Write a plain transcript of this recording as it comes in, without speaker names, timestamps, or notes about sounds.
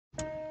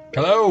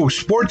Hello,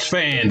 sports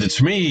fans.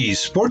 It's me,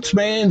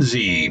 Sportsman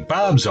Z,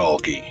 Bob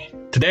Zolke.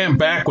 Today I'm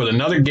back with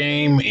another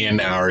game in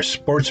our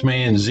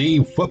Sportsman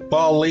Z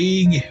Football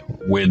League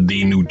with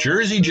the New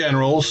Jersey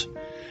Generals,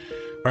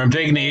 where I'm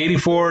taking the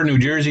 84 New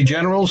Jersey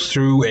Generals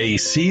through a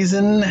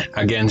season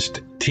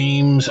against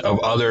teams of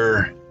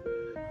other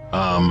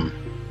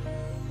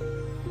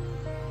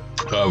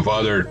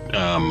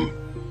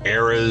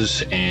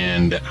eras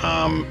and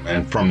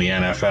from the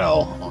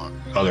NFL,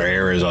 other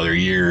eras, other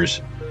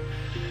years.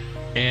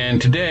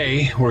 And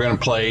today we're going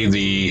to play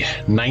the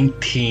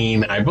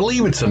I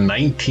believe it's the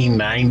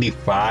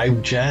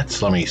 1995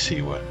 Jets. Let me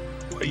see what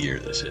year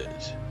this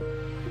is.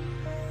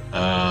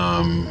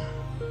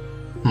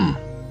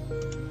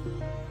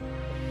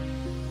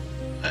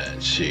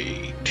 Let's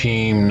see.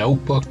 Team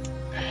notebook.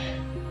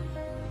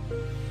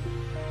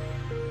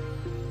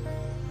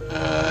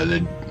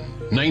 The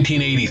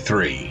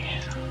 1983.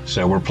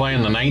 So we're playing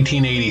the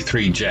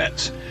 1983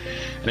 Jets.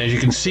 And as you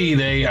can see,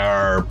 they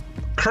are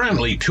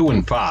currently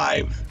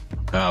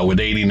 2-5 with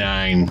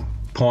 89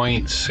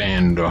 points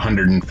and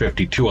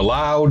 152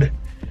 allowed.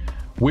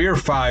 We're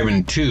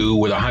 5-2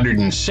 with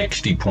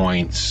 160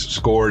 points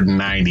scored and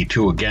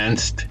 92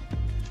 against.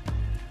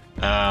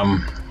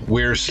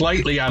 We're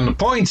slightly on the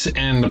points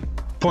and the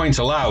points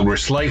allowed. We're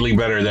slightly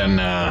better than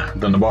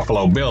the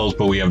Buffalo Bills,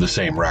 but we have the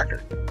same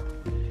record.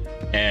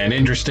 And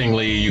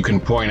interestingly, I can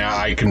point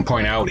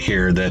out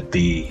here that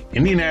the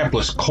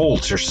Indianapolis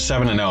Colts are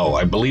 7-0.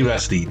 I believe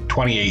that's the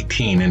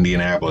 2018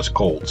 Indianapolis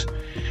Colts.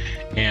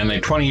 And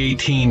the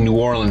 2018 New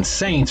Orleans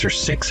Saints are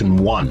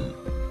 6-1.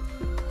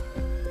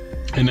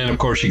 And then, of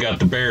course, you got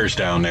the Bears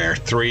down there,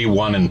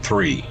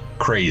 3-1-3.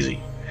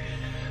 Crazy.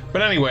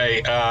 But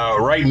anyway,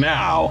 right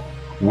now,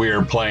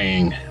 we're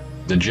playing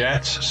the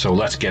Jets, so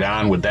let's get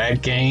on with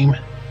that game.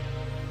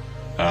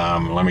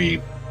 Let me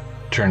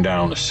turn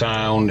down the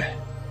sound.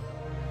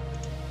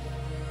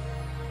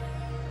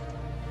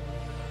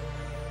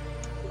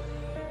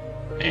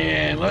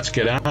 And let's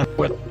get on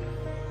with it.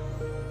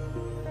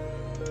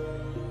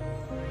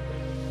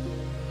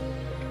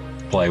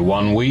 Play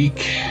 1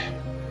 week.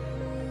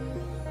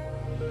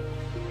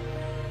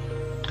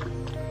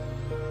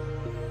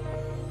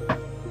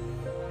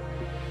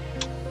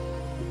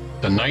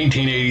 The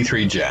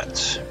 1983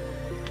 Jets.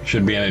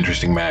 Should be an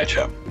interesting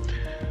matchup.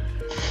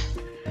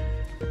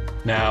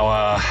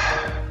 Now,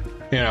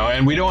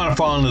 and we don't want to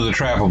fall into the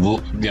trap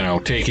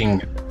of,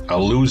 taking a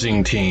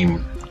losing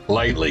team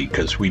lightly,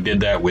 because we did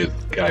that with,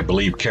 I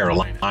believe,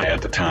 Carolina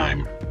at the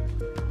time,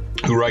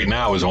 who right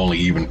now is only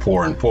even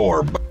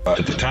 4-4, but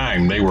at the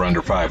time they were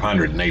under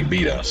 500 and they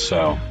beat us.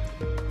 So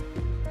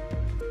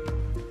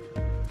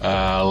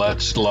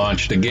let's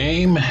launch the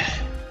game,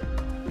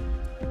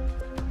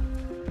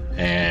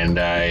 and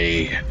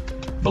I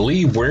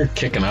believe we're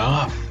kicking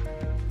off.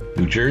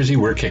 New Jersey,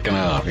 we're kicking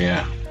off,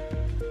 yeah.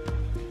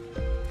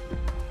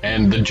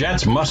 And the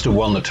Jets must have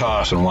won the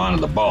toss and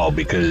wanted the ball,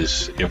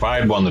 because if I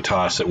had won the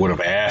toss, it would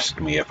have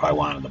asked me if I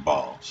wanted the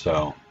ball.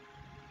 So,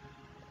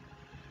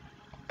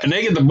 and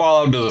they get the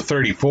ball out to the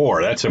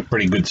 34. That's a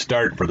pretty good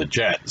start for the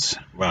Jets.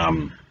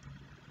 A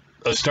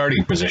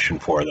starting position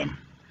for them.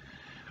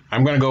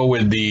 I'm going to go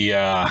with the.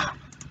 I'm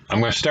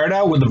going to start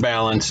out with the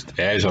balanced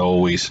as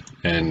always,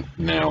 and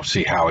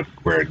see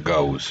where it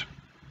goes,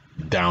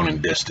 down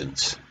in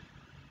distance.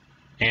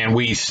 And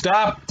we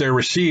stop their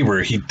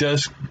receiver. He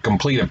does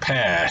complete a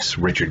pass,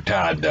 Richard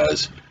Todd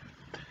does,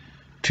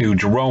 to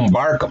Jerome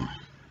Barkham.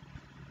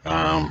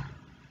 I'm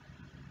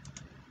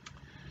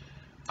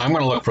going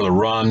to look for the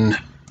run.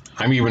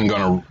 I'm even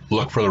going to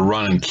look for the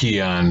run and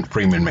key on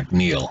Freeman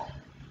McNeill.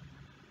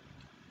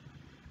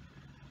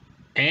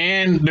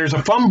 And there's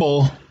a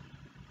fumble,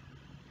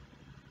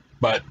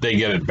 but they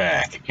get it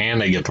back, and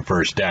they get the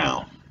first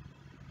down.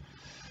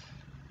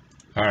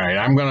 All right,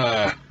 I'm going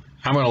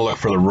to look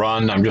for the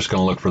run. I'm just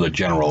going to look for the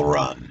general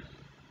run.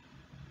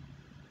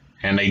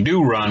 And they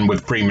do run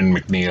with Freeman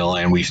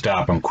McNeill, and we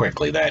stop him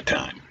quickly that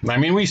time. I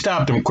mean, we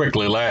stopped him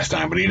quickly last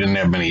time, but he didn't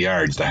have many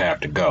yards to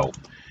have to go.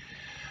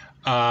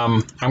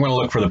 I'm going to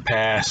look for the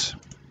pass.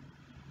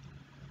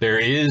 There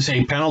is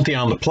a penalty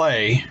on the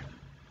play,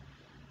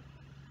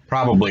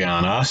 probably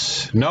on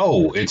us.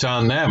 No, it's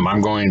on them.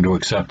 I'm going to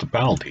accept the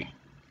penalty.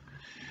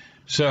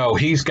 So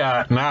he's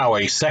got now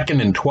a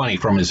 2nd and 20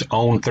 from his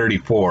own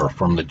 34,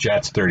 from the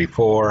Jets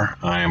 34.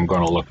 I am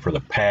going to look for the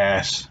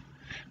pass.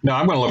 No,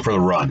 I'm going to look for the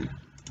run.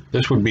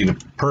 This would be the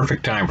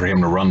perfect time for him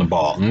to run the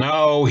ball.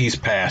 No, he's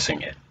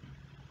passing it.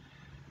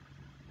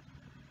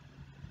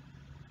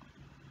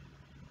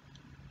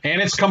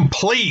 And it's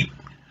complete.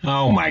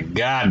 Oh my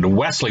God, to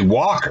Wesley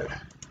Walker.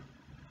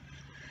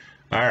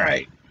 All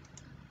right.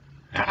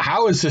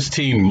 How is this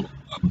team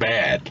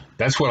bad?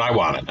 That's what I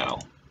want to know.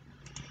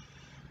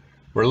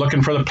 We're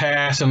looking for the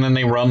pass, and then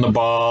they run the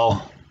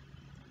ball.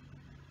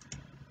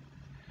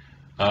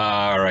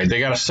 All right, they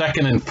got a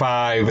 2nd and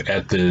 5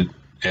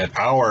 at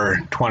our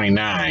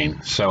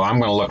 29, so I'm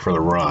going to look for the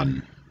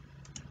run.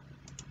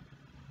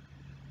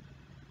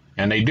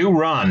 And they do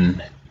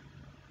run,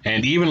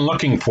 and even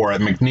looking for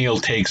it,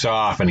 McNeill takes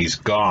off, and he's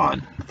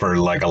gone for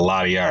like a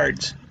lot of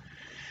yards.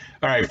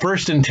 All right,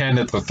 1st and 10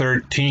 at the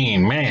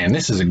 13. Man,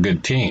 this is a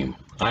good team.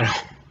 I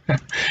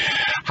don't,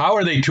 how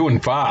are they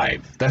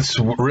 2-5? That's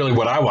really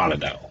what I want to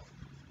know.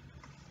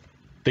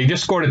 They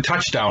just scored a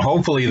touchdown.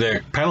 Hopefully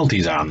the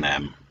penalty's on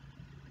them.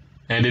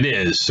 And it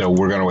is, so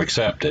we're going to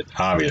accept it,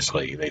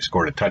 obviously. They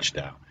scored a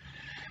touchdown.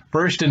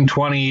 1st and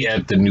 20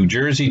 at the New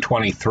Jersey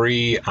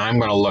 23. I'm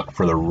going to look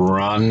for the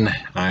run.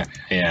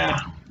 Yeah,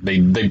 they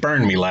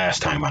burned me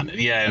last time on it.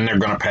 Yeah, and they're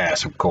going to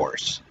pass, of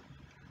course.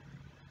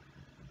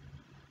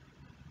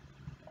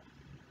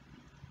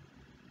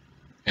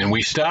 And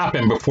we stop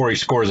him before he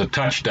scores a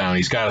touchdown.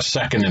 He's got a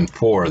 2nd and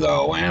 4,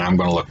 though, and I'm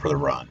going to look for the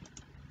run.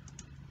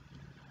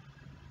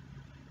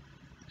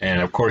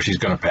 And, of course, he's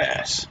going to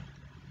pass.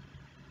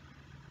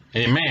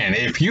 And, man,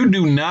 if you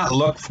do not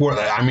look for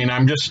that, I mean,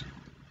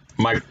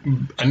 my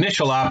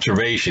initial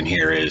observation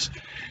here is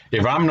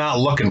if I'm not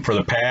looking for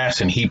the pass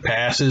and he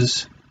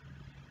passes,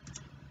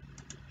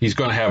 he's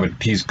going to have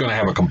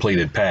a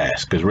completed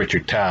pass because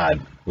Richard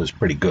Todd was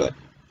pretty good.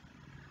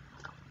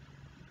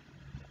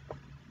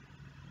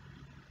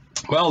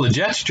 Well, the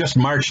Jets just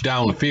marched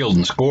down the field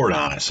and scored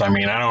on us. I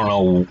mean, I don't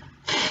know.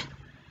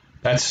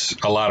 That's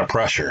a lot of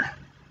pressure.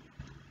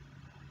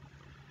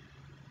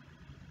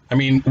 I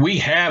mean, we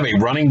have a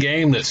running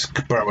game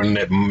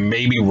that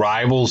maybe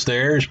rivals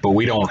theirs, but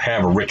we don't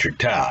have a Richard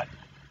Todd.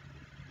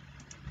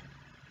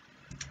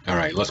 All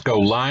right, let's go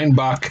line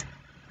buck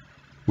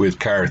with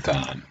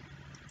Carthon.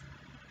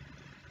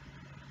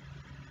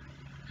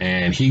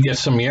 And he gets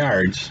some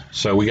yards.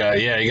 So he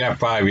got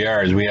 5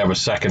 yards. We have a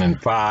 2nd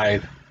and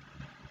 5.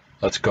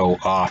 Let's go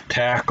off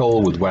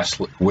tackle with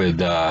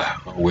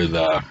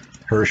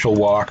Herschel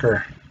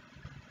Walker.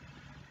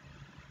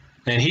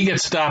 And he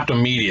gets stopped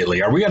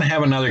immediately. Are we going to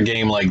have another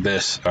game like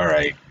this? All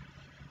right.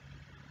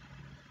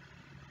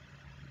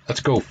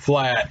 Let's go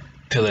flat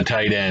to the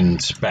tight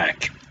end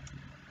spec.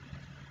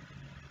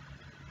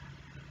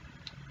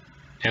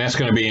 And that's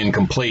going to be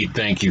incomplete.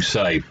 Thank you,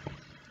 Sipe.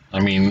 I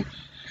mean,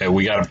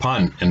 we got a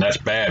punt, and that's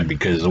bad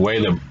because the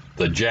way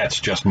the Jets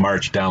just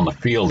marched down the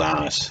field on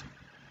us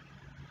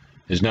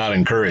is not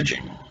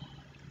encouraging.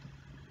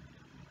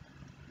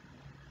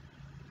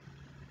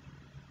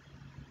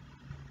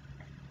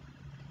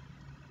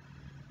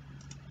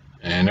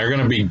 And they're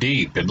going to be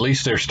deep. At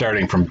least they're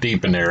starting from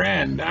deep in their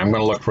end. I'm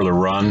going to look for the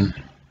run.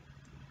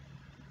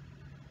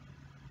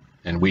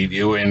 And we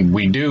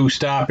do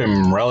stop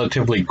him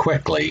relatively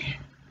quickly.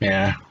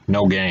 Yeah,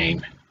 no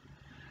gain.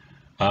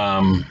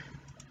 I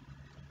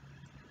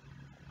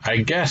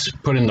guess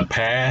put in the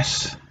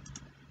pass.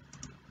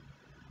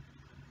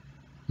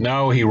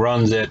 No, he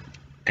runs it,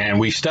 and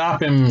we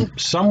stop him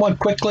somewhat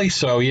quickly,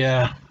 so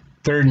yeah,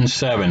 3rd and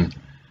 7.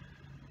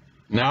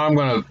 Now I'm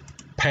going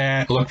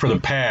to look for the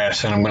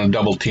pass, and I'm going to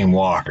double team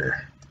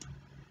Walker.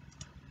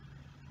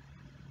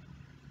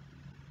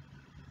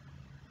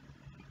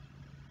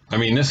 I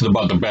mean, this is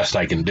about the best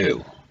I can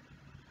do.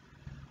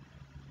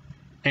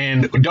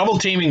 And double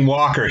teaming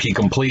Walker, he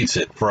completes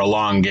it for a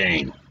long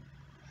gain.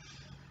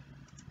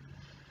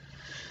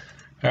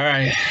 All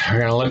right, we're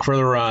going to look for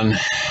the run.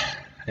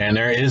 And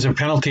there is a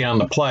penalty on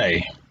the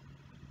play.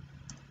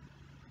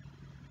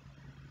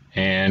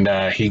 And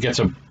he gets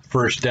a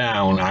 1st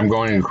down. I'm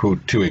going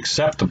to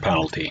accept the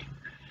penalty.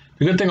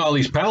 The good thing all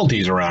these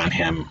penalties are on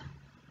him.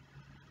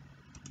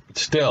 But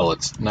still,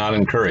 it's not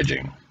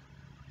encouraging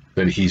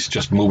that he's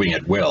just moving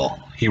at will.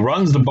 He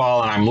runs the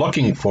ball, and I'm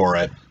looking for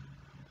it.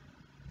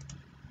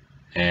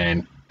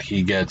 And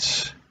he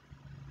gets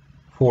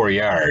 4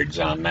 yards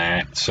on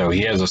that. So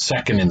he has a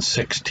 2nd and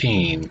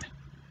 16.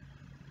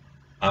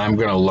 I'm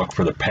going to look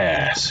for the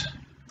pass.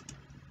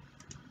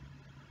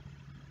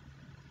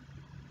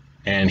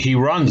 And he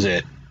runs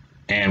it,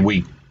 and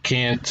we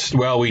can't,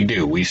 well, we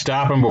do. We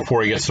stop him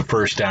before he gets the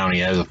 1st down. He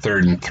has a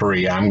 3rd and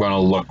 3. I'm going to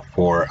look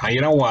for, you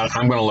know what,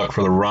 I'm going to look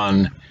for the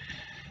run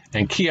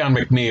and Keon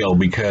McNeill,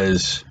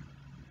 because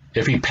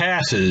if he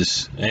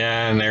passes,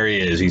 and there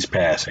he is, he's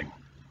passing.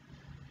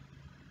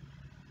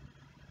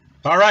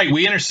 All right,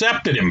 we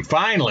intercepted him.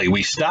 Finally,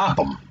 we stop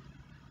him.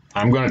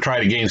 I'm going to try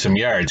to gain some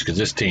yards because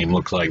this team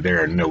looks like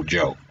they're no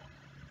joke.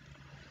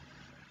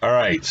 All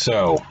right,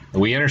 so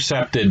we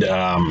intercepted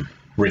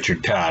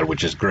Richard Todd,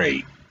 which is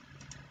great.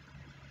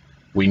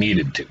 We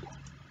needed to.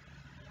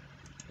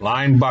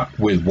 Line buck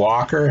with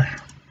Walker.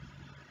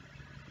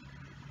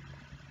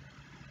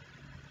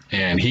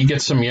 And he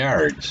gets some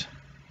yards.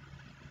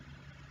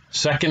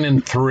 2nd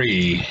and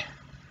 3.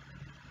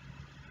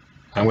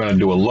 I'm going to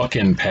do a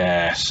look-in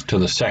pass to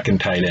the 2nd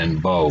tight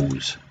end,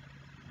 Bose.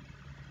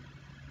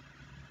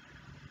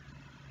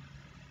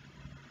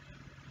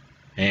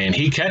 And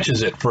he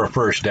catches it for a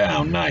 1st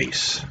down.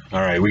 Nice.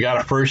 All right, we got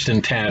a 1st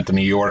and 10 at the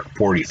New York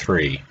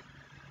 43.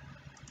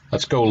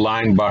 Let's go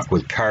line buck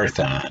with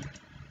Carthon.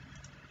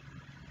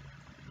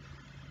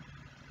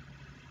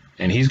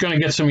 And he's going to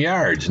get some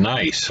yards.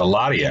 Nice. A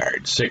lot of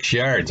yards. 6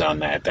 yards on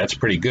that. That's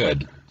pretty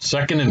good.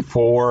 2nd and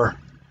 4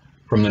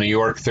 from the New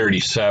York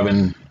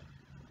 37.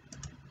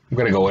 I'm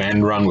going to go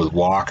end run with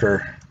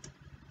Walker.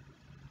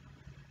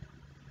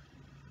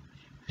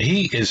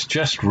 He is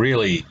just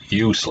really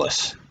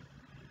useless.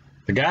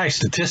 The guy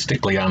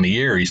statistically on the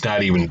year, he's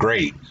not even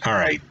great. All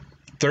right,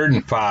 3rd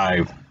and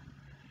 5.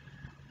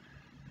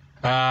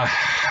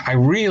 I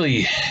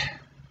really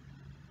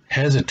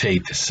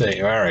hesitate to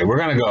say, all right, we're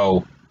going to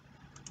go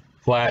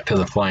flat to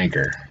the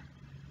flanker.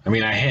 I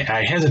mean,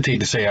 I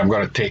hesitate to say I'm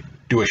going to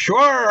do a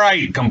short, all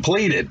right,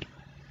 completed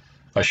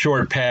a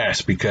short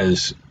pass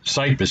because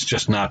Sipe is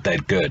just not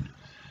that good.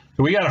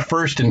 So we got a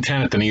 1st and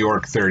 10 at the New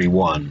York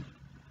 31.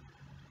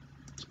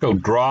 Let's go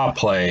draw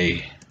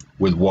play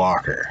with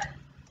Walker.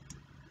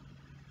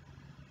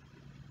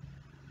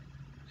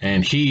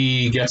 And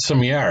he gets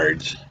some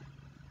yards.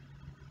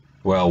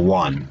 Well,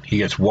 1. He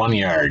gets 1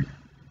 yard.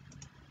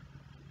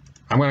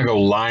 I'm going to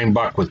go line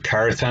buck with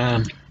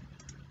Carthon.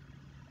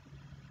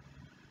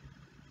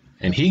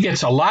 And he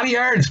gets a lot of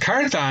yards.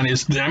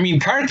 Carthon's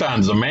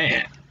the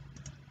man.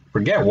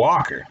 Forget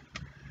Walker.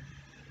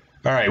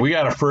 All right, we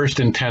got a 1st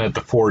and 10 at the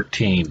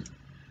 14.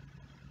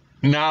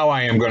 Now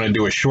I am going to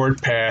do a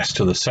short pass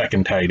to the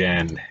 2nd tight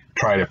end.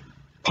 Try to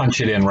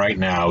punch it in right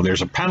now.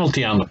 There's a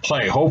penalty on the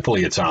play.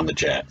 Hopefully it's on the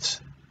Jets.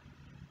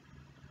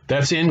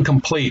 That's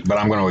incomplete, but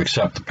I'm going to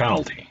accept the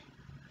penalty.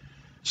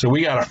 So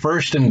we got a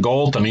 1st and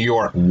goal to New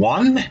York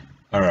 1.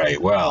 All right,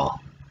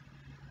 well,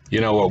 you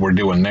know what we're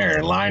doing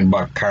there. Line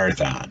buck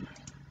Carthon.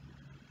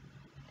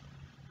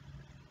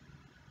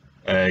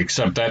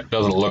 Except that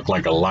doesn't look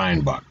like a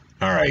line buck.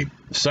 All right,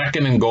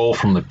 2nd and goal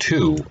from the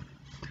 2.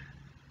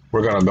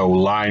 We're going to go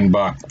line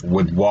buck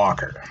with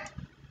Walker.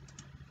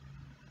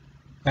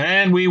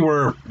 And we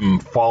were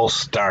false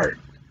start.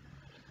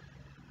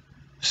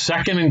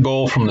 2nd and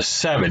goal from the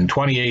 7.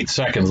 28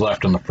 seconds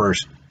left in the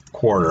 1st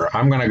quarter.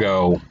 I'm going to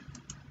go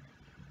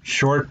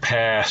short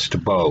pass to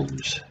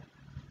Bose.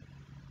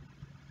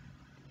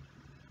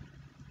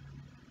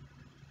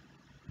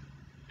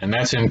 And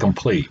that's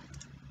incomplete.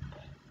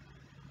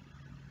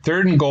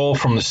 3rd and goal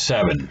from the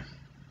 7.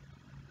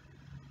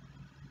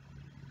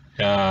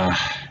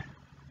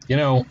 You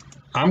know,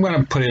 I'm going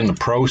to put in the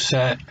pro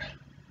set.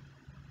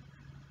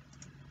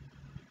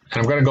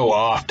 And I'm going to go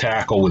off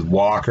tackle with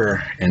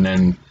Walker. And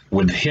then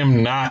with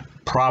him not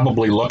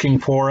probably looking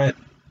for it.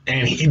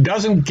 And he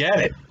doesn't get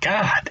it.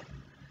 God.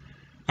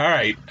 All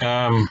right.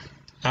 I'm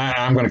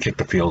going to kick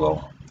the field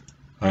goal.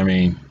 I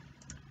mean,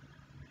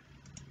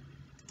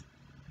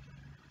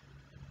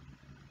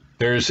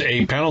 there's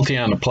a penalty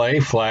on the play,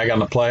 flag on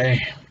the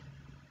play.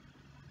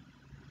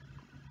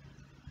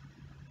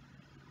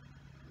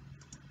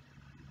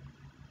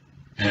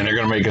 And they're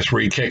going to make us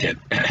re-kick it.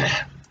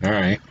 All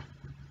right.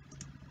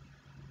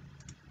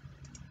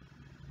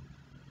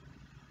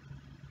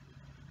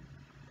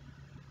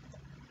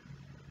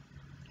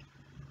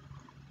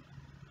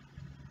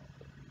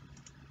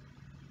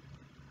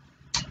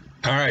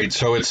 All right,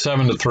 so it's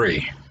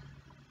 7-3.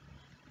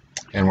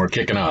 And we're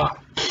kicking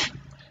off.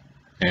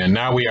 And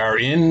now we are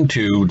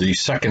into the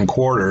 2nd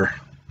quarter.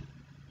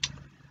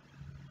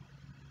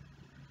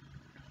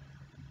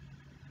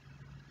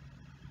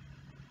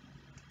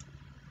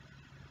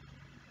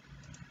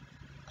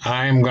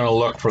 I'm going to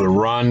look for the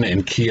run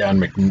and key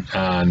on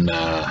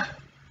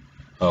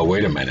oh,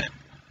 wait a minute.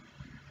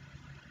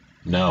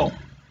 No.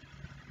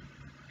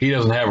 He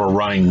doesn't have a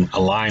running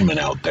alignment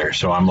out there,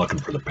 so I'm looking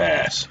for the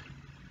pass.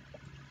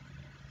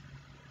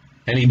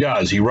 And he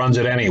does. He runs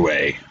it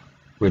anyway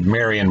with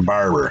Marion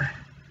Barber.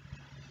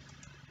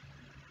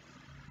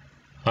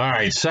 All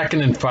right,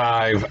 2nd and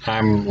 5.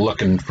 I'm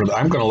going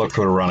to look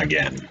for the run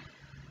again.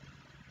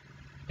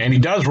 And he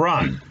does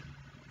run,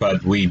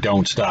 but we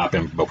don't stop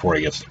him before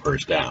he gets the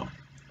 1st down.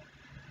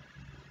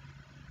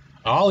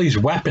 All these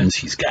weapons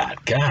he's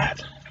got.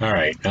 God. All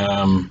right,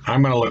 I'm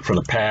going to look for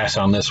the pass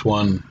on this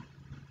one.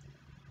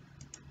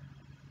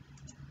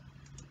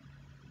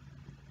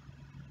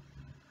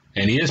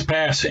 And he is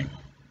passing.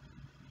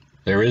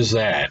 There is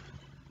that.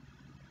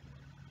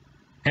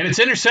 And it's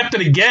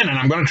intercepted again, and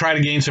I'm going to try to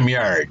gain some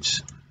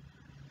yards.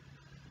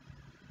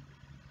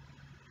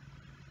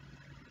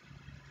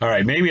 All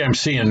right, maybe I'm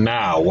seeing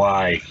now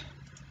why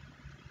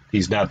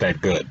he's not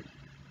that good.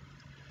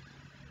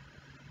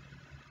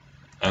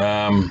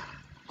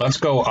 Let's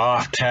go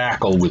off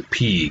tackle with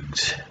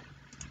Peegs.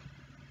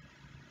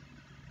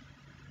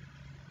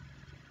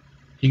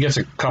 He gets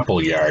a couple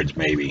yards,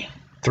 maybe.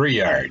 3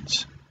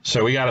 yards.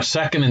 So we got a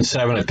 2nd and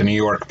 7 at the New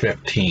York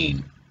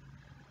 15.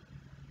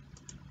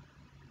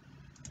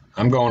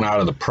 I'm going out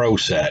of the pro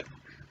set.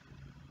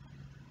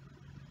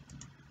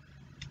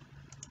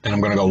 And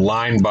I'm going to go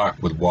line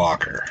buck with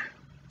Walker.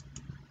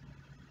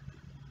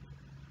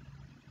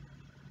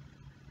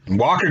 And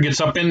Walker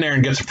gets up in there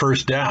and gets a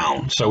 1st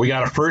down. So we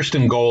got a 1st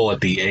and goal at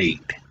the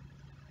 8.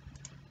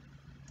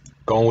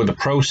 Going with the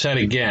pro set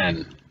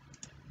again.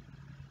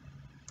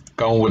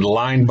 Going with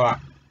line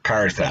buck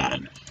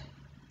Carthon.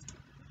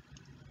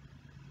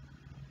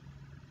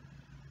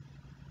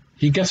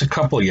 He gets a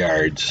couple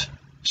yards.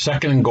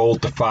 2nd and goal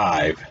to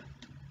 5.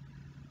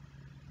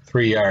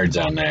 3 yards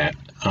on that.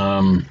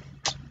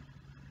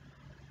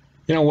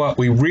 You know what?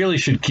 We really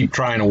should keep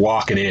trying to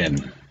walk it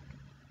in.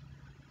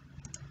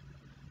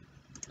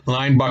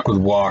 Line buck with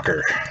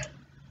Walker.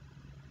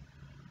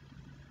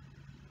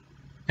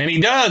 And he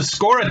does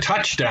score a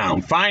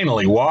touchdown.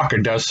 Finally, Walker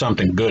does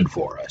something good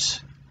for us.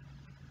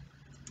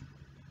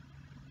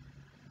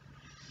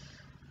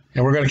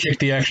 And we're going to kick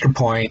the extra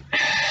point.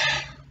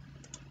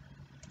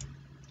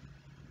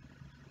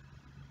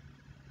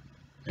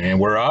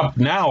 And we're up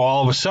now.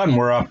 All of a sudden,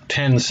 we're up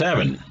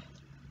 10-7.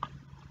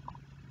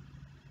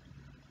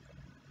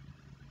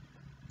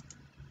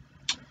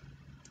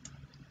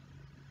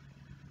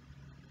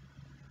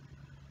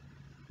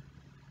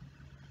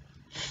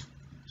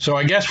 So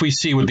I guess we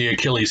see what the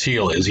Achilles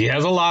heel is. He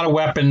has a lot of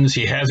weapons.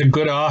 He has a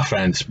good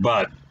offense,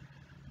 but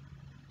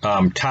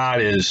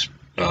Todd is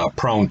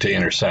prone to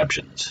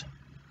interceptions.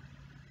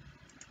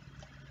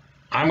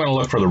 I'm going to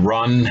look for the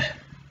run.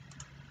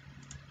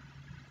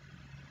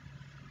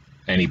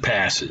 And he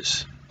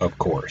passes, of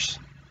course.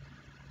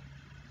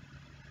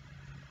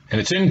 And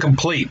it's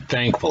incomplete,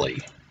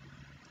 thankfully.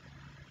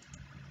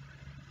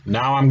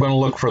 Now I'm going to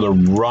look for the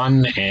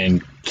run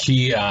and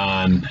key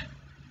on...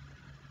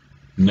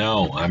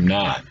 No, I'm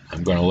not.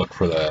 I'm going to look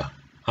for the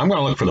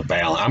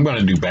balance. I'm going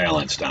to do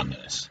balanced on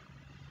this.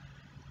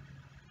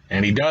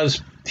 And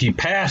he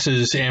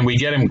passes and we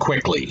get him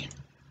quickly.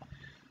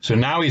 So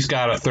now he's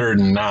got a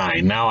 3rd and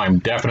 9. Now I'm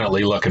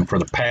definitely looking for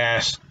the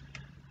pass.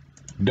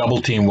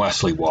 Double team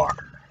Wesley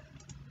Walker.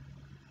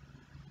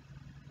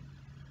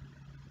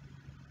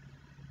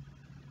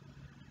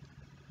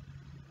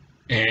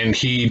 And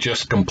he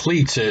just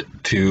completes it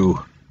to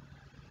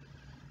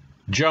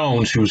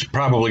Jones, who's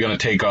probably going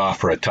to take off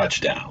for a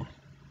touchdown.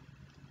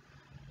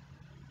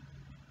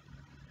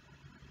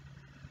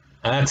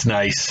 That's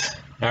nice.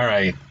 All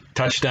right,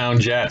 touchdown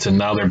Jets, and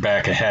now they're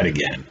back ahead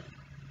again.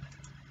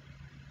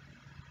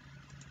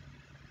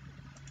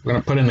 We're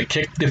going to put in the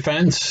kick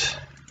defense.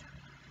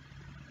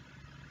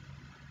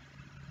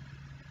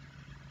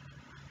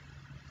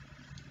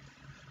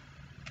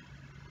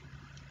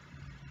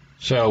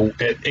 So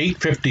at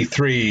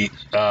 8:53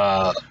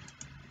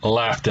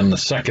 left in the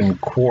second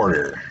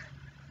quarter,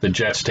 the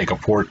Jets take a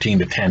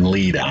 14-10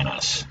 lead on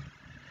us.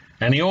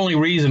 And the only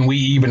reason we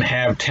even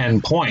have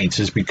 10 points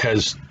is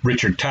because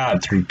Richard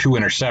Todd threw 2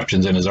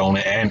 interceptions in his own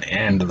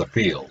end of the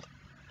field.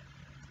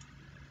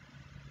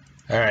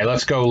 All right,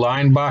 let's go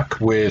linebacker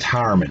with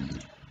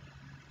Harmon.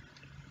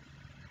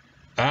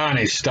 And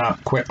he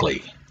stopped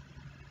quickly.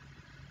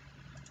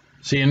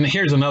 See, and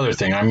here's another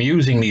thing. I'm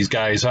using these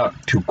guys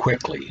up too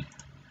quickly.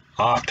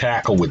 Off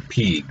tackle with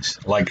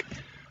Peegs. Like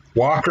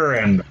Walker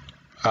and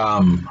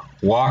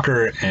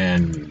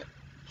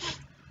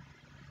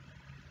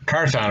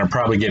Carthon are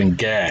probably getting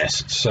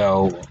gassed,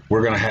 so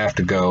we're going to have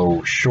to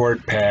go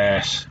short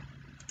pass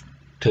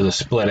to the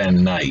split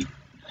end Knight.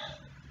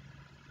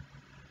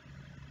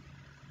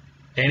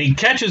 And he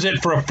catches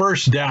it for a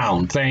 1st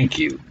down. Thank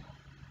you.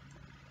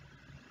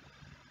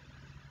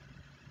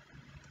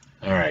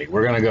 All right,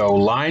 we're going to go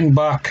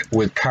linebacker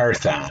with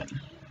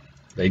Carthon.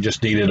 They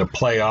just needed a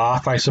play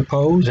off, I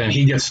suppose, and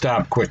he gets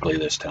stopped quickly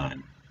this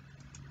time.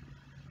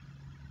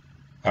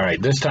 All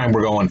right, this time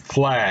we're going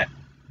flat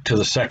to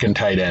the second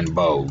tight end,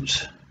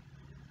 Bose.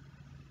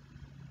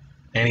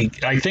 And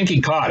I think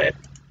he caught it.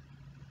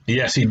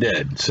 Yes, he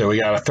did. So we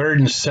got a 3rd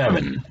and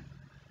 7.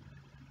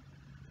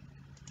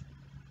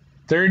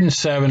 3rd and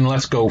 7,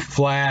 let's go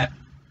flat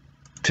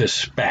to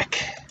Speck.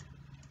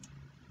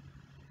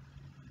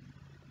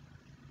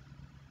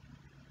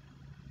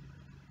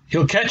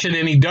 He'll catch it,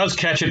 and he does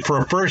catch it for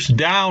a 1st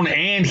down,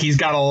 and he's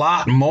got a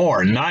lot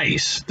more.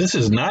 Nice. This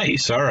is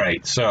nice. All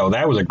right, so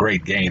that was a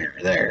great gainer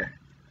there.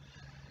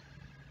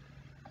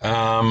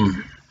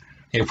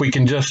 If we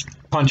can just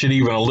punch it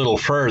even a little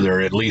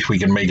further, at least we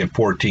can make it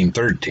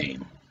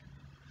 14-13.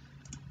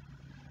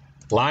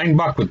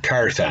 Linebacker with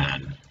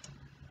Carthon.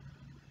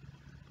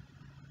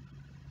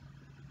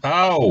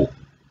 Oh,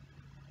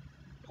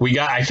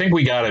 I think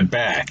we got it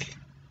back,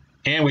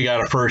 and we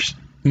got a 1st.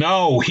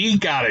 No, he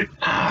got it.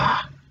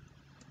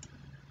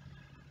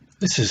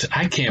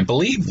 I can't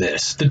believe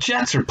this. The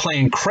Jets are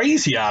playing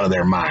crazy out of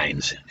their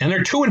minds, and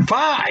they're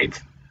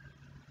 2-5.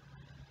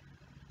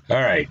 All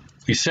right,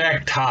 we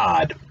sacked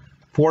Todd.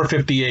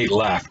 4:58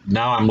 left.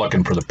 Now I'm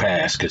looking for the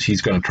pass because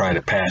he's going to try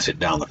to pass it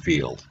down the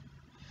field.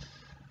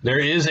 There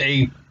is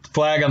a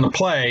flag on the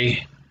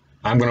play.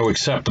 I'm going to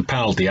accept the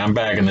penalty. I'm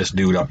backing this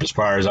dude up as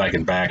far as I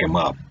can back him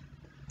up.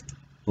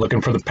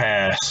 Looking for the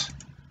pass.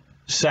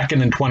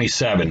 2nd and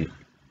 27,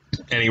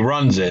 and he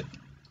runs it.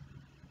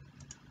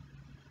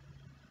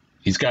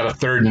 He's got a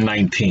 3rd and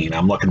 19.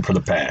 I'm looking for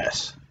the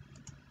pass.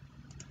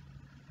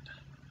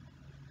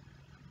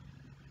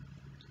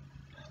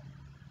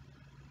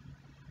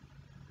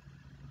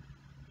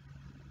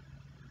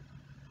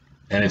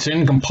 And it's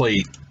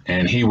incomplete,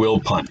 and he will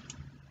punt.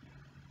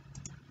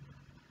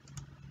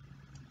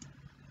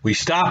 We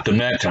stopped him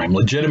that time,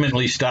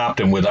 legitimately stopped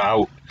him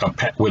without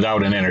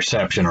an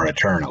interception or a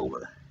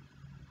turnover.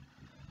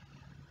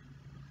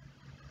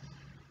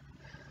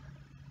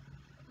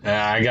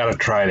 I got to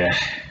try to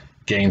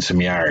gain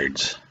some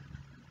yards,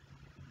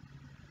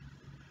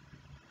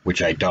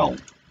 which I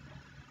don't.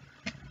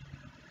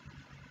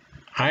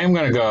 I'm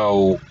going to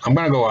go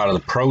out of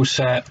the pro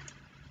set.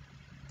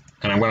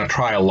 And I'm going to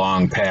try a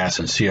long pass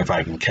and see if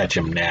I can catch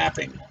him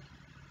napping.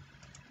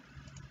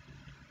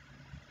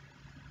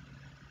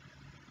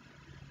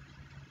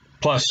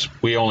 Plus,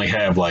 we only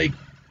have like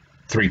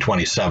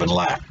 3:27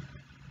 left.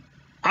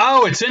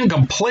 Oh, it's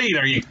incomplete.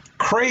 Are you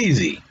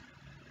crazy?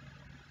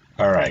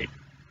 All right.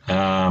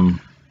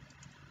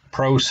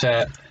 Pro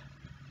set.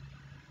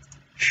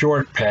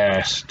 Short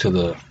pass to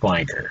the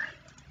flanker.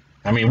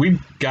 I mean,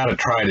 we've got to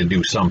try to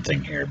do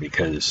something here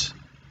because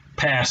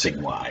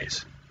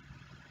passing-wise.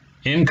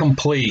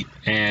 Incomplete,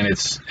 and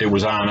it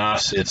was on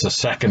us. It's a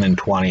 2nd and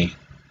 20.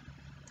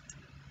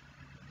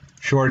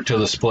 Short to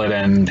the split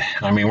end.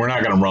 I mean, we're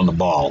not going to run the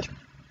ball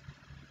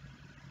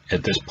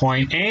at this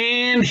point.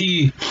 And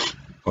he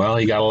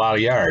got a lot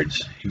of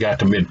yards. He got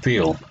to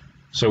midfield.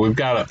 So we've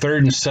got a 3rd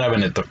and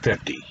 7 at the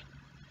 50.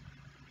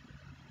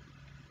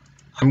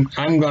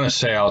 I'm going to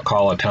say I'll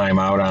call a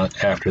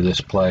timeout after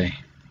this play.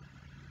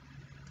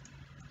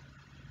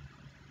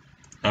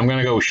 I'm going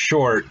to go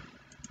short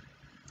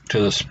to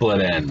the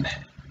split end.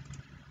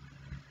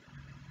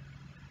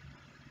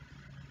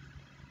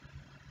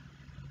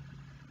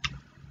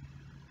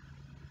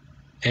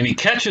 And he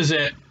catches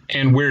it,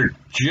 and we're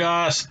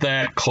just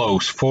that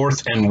close,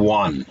 4th and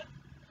 1.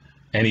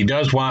 And he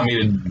does want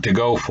me to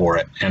go for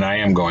it, and I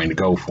am going to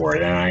go for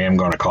it, and I am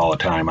going to call a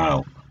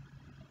timeout.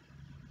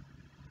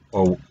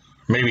 Oh,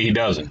 maybe he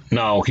doesn't.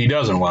 No, he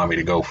doesn't want me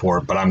to go for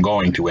it, but I'm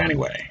going to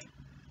anyway.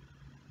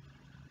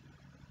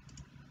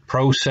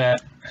 Pro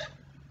set.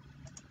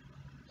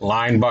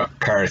 Line buck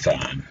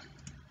Carthon.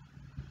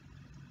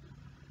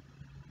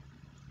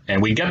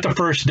 And we get the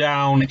first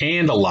down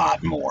and a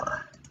lot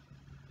more.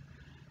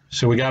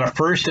 So we got a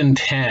 1st and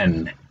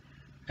 10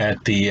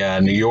 at the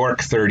New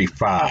York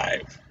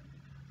 35.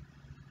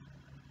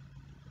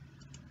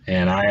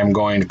 And I am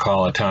going to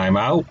call a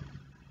timeout,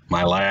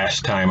 my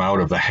last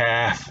timeout of the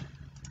half,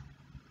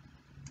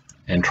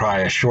 and try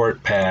a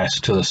short pass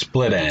to the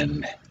split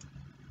end.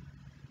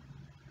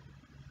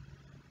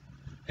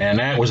 And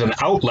that was an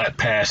outlet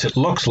pass, it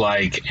looks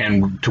like,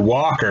 and to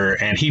Walker,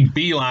 and he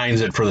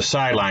beelines it for the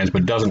sidelines,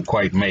 but doesn't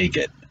quite make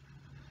it.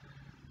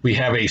 We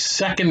have a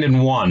 2nd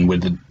and 1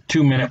 with the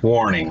 2-minute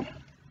warning.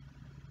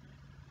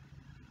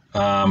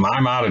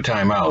 I'm out of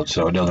timeout,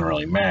 so it doesn't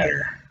really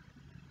matter.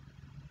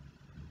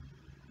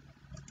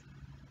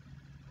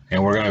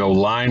 And we're going to go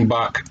line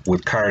buck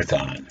with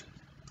Carthon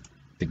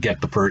to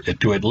get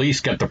to at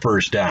least get the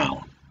first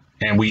down.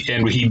 And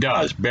he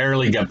does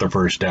barely get the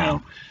first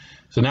down.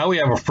 So now we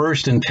have a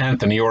 1st and 10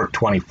 at New York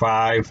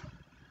 25.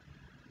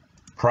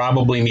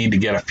 Probably need to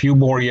get a few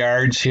more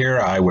yards here,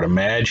 I would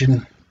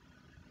imagine.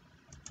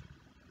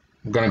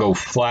 I'm going to go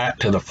flat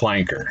to the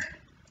flanker.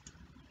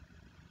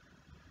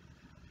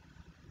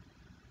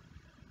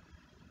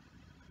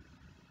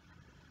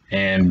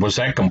 And was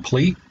that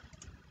complete?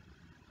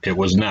 It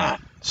was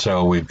not.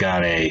 So we've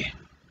got a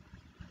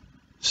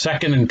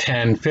 2nd and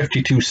 10,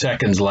 52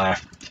 seconds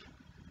left.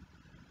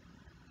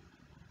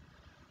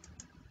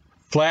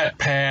 Flat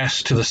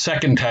pass to the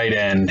 2nd tight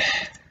end.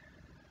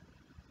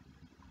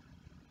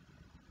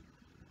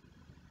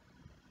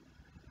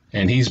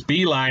 And he's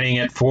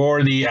beelining it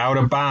for the out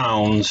of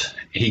bounds.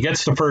 He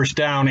gets the first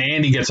down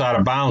and he gets out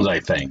of bounds, I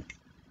think.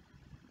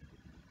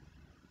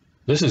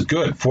 This is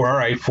good. All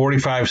right,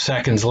 45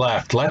 seconds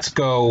left. Let's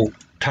go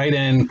tight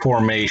end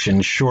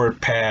formation, short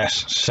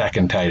pass,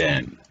 2nd tight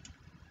end.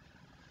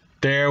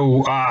 There,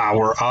 we're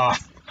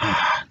off.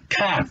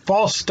 God,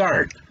 false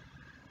start.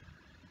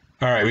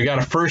 All right, we got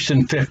a 1st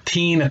and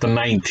 15 at the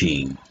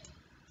 19.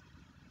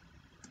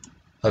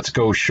 Let's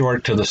go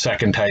short to the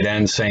 2nd tight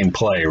end, same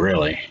play,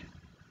 really.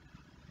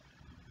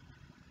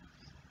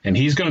 And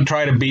he's going to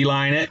try to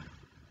beeline it.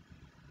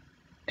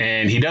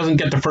 And he doesn't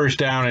get the first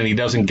down, and he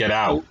doesn't get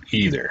out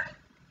either.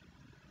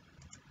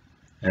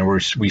 And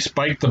we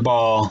spike the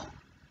ball.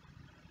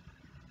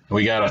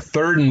 We got a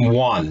 3rd and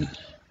 1.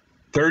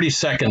 30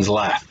 seconds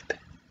left.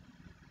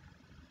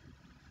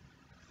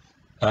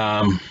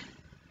 I'm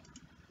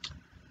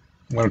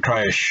going to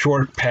try a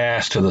short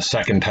pass to the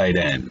 2nd tight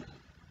end.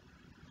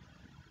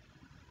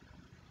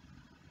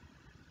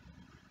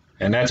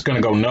 And that's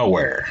going to go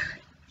nowhere.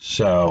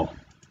 So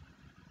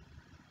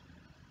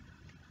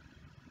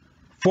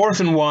 4th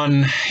and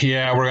 1,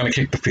 yeah, we're going to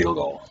kick the field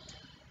goal.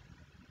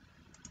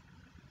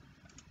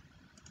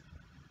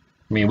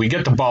 I mean, we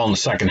get the ball in the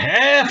second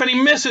half, and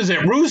he misses it.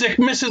 Ruzic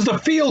misses the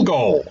field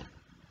goal.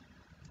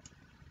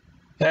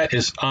 That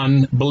is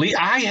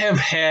unbelievable. I have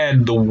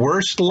had the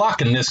worst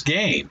luck in this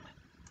game,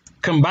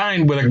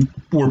 combined with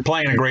we're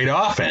playing a great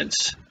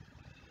offense.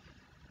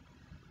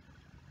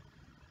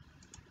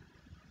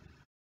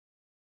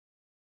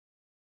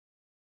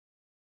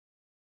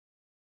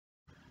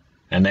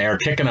 And they are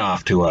kicking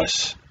off to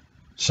us,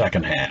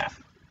 second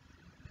half.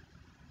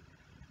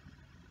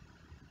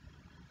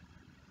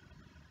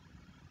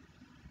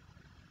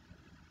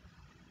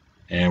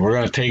 And we're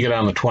going to take it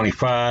on the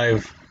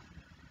 25,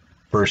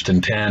 1st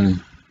and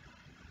 10.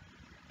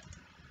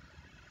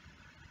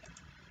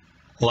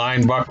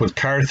 Line buck with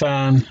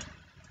Carthon.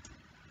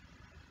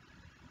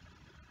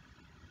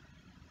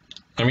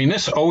 I mean, mean,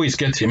 this always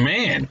gets you.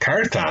 Man,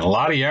 Carthon, a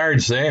lot of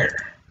yards there.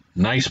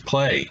 Nice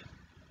play.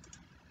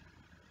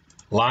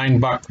 Line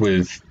buck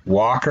with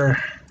Walker.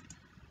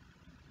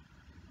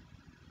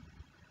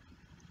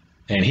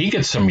 And he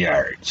gets some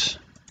yards.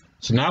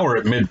 So now we're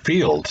at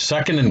midfield.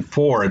 2nd and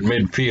 4 at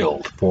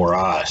midfield for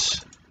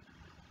us.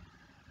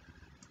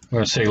 I'm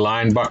going to say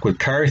line buck with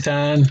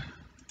Carthon.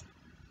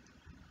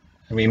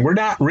 I mean, we're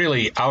not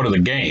really out of the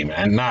game,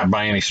 and not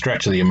by any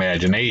stretch of the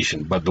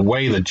imagination, but the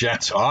way the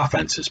Jets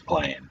offense is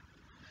playing.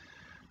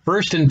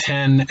 1st and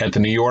 10 at the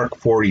New York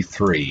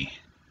 43.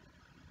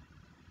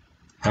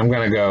 I'm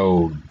going to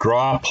go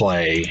draw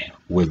play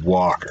with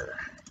Walker.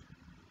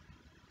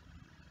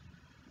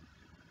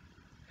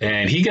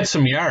 And he gets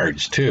some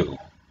yards, too.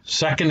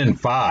 2nd and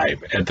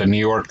 5 at the New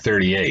York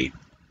 38.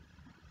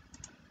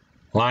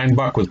 Line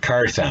buck with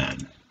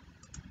Carthon.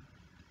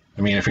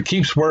 I mean, if it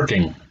keeps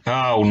working...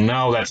 Oh,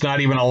 no, that's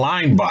not even a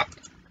line buck.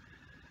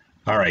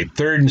 All right,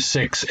 3rd and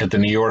 6 at the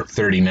New York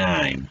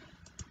 39.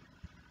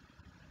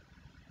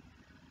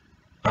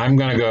 I'm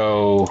going to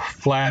go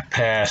flat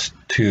pass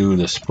to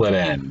the split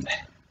end.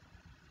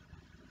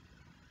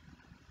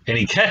 And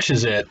he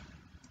catches it,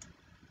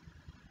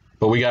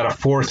 but we got a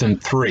 4th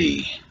and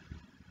 3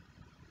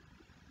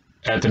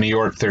 at the New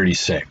York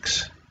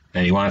 36.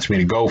 And he wants me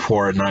to go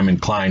for it, and I'm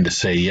inclined to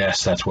say,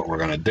 yes, that's what we're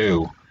going to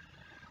do.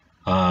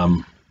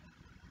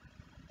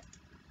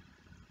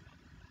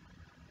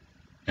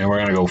 And we're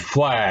going to go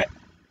flat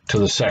to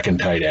the 2nd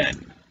tight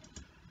end.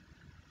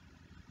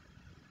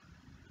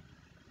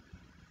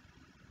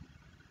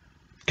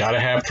 Got to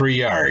have 3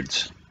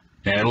 yards.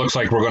 And it looks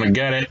like we're going to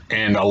get it,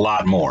 and a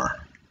lot more.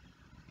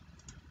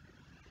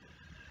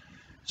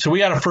 So we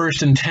got a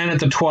 1st and 10 at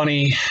the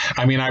 20.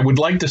 I mean, I would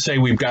like to say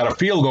we've got a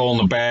field goal in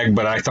the bag,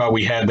 but I thought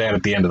we had that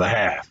at the end of the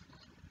half.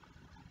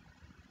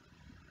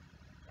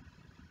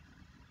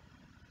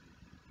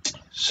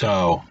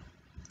 So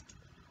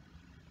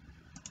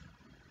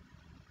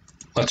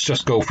let's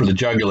just go for the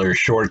jugular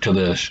short to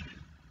the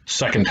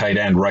 2nd tight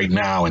end right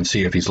now and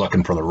see if he's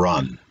looking for the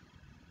run.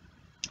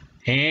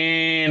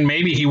 And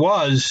maybe he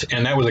was,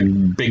 and that was a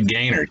big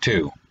gainer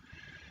too.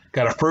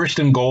 Got a 1st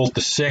and goal at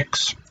the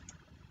 6.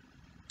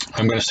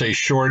 I'm going to say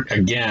short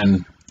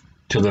again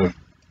to the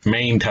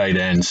main tight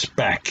end,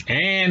 Speck.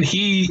 And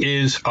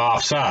he is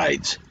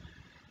offsides.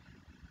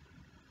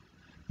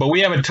 But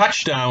we have a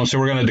touchdown, so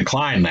we're going to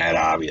decline that,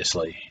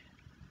 obviously.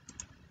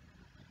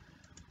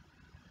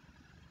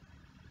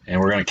 And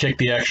we're going to kick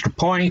the extra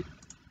point.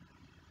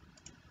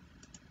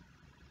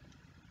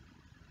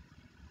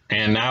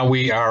 And now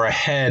we are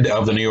ahead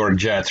of the New York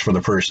Jets for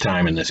the first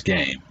time in this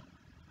game.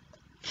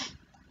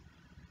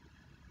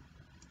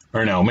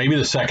 Or no, maybe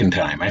the 2nd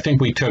time. I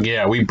think we took,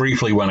 yeah, we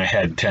briefly went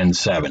ahead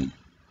 10-7.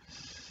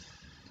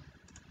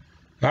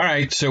 All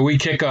right, so we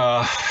kick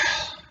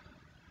off.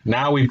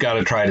 Now we've got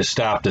to try to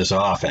stop this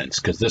offense,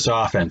 because this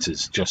offense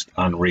is just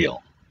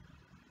unreal.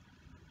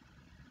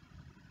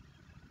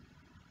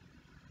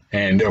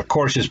 And, of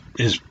course,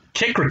 his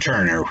kick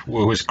returner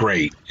was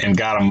great and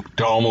got him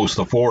to almost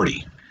the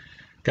 40.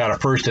 Got a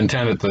 1st and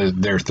 10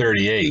 at their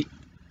 38.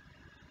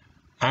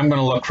 I'm going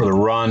to look for the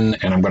run,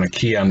 and I'm going to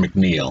key on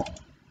McNeill.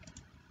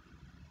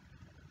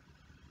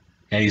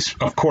 And he's,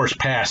 of course,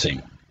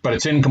 passing, but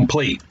it's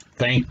incomplete.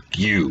 Thank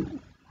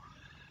you.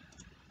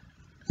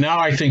 Now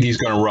I think he's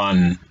going to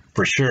run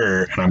for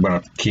sure, and I'm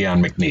going to key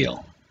on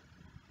McNeill.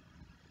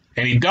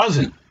 And he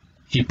doesn't.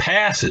 He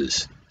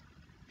passes.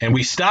 And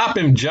we stop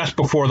him just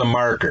before the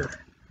marker.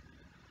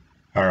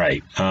 All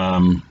right.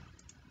 Run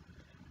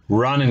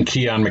and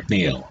key on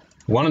McNeill.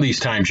 One of these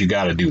times you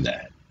got to do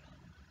that.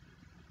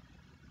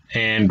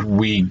 And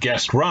we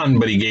guessed run,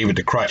 but he gave it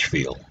to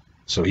Crutchfield.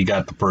 So he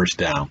got the 1st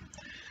down.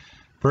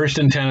 1st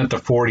and 10 at the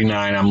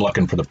 49. I'm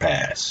looking for the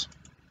pass.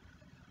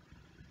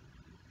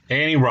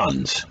 And he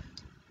runs.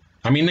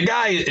 I mean, the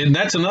guy, and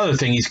that's another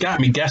thing. He's got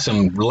me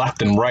guessing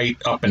left and right,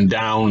 up and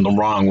down the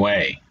wrong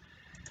way.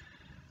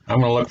 I'm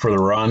going to look for the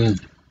run.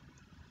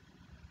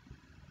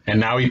 And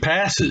now he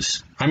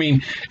passes. I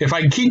mean, if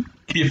I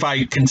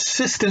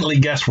consistently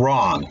guess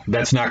wrong,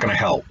 that's not going to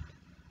help.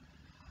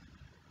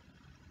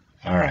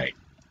 All right.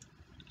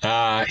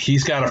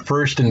 He's got a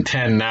 1st and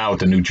 10 now at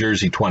the New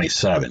Jersey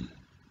 27.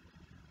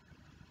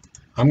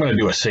 I'm going to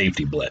do a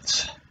safety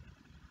blitz.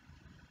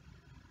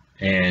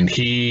 And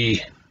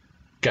he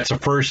gets a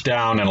 1st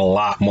down and a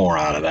lot more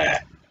out of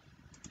that.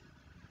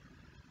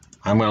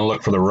 I'm going to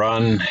look for the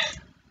run.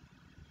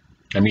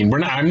 I mean,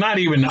 I'm not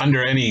even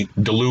under any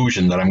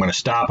delusion that I'm going to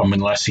stop him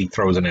unless he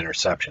throws an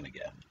interception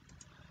again.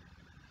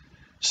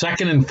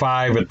 2nd and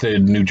 5 at the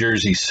New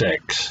Jersey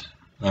 6.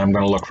 I'm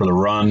going to look for the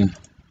run.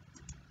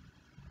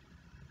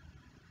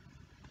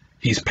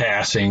 He's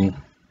passing.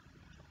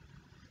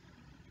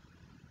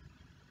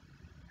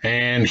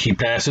 And he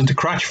passes to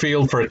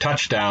Crutchfield for a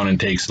touchdown and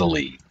takes the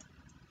lead.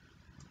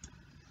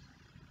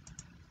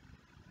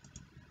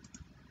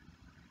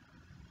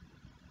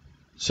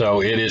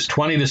 So it is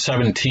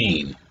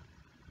 20-17.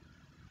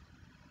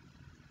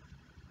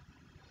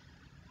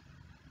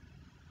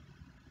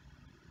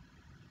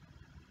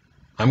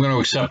 I'm going to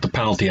accept the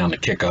penalty on the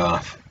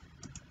kickoff.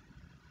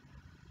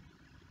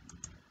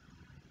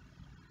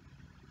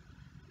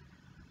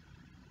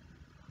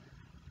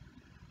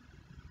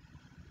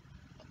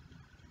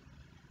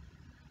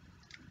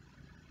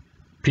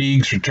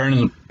 Peegs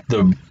returning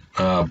the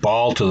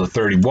ball to the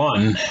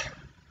 31.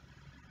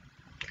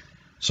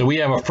 So we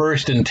have a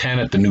 1st and 10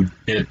 at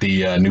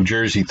the New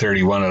Jersey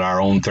 31 at our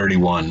own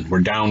 31. We're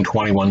down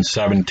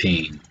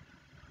 21-17.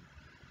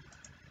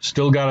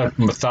 Still got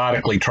to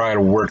methodically try to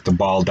work the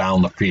ball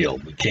down the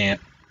field. We can't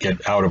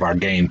get out of our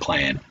game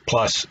plan.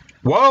 Plus,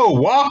 whoa,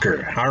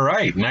 Walker. All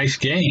right, nice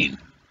gain.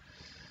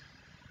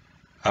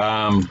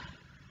 I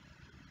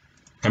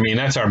mean,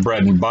 that's our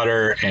bread and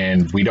butter,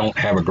 and we don't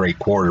have a great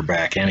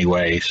quarterback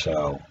anyway,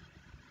 so...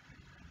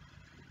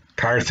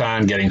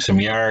 Carthon getting some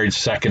yards,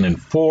 2nd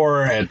and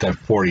 4 at the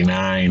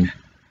 49.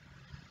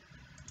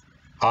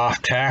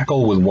 Off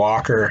tackle with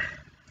Walker.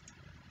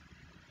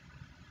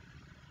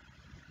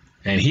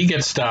 And he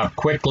gets stopped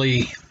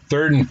quickly,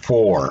 3rd and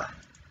 4.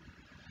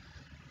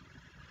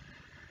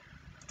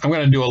 I'm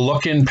going to do a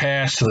look-in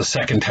pass to the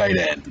 2nd tight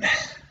end.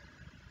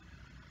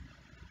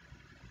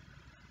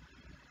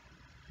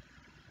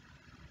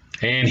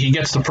 And he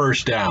gets the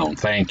 1st down.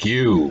 Thank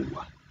you.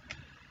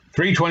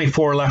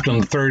 3:24 left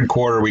in the 3rd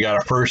quarter. We got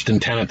a 1st and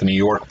 10 at the New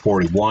York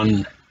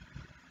 41.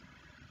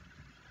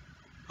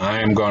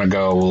 I'm going to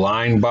go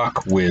line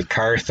buck with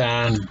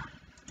Carthon.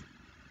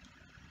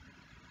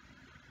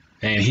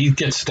 And he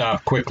gets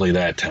stopped quickly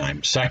that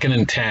time. 2nd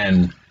and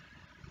 10.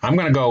 I'm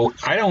going to go,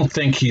 I don't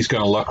think he's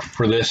going to look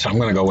for this. I'm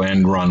going to go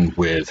end run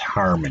with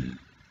Harmon.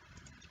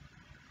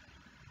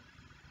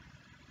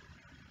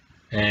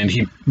 And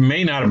he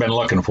may not have been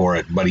looking for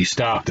it, but he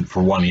stopped it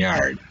for 1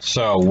 yard.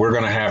 So we're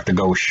going to have to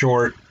go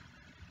short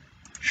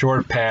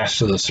pass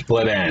to the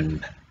split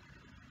end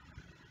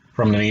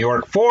from the New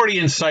York 40,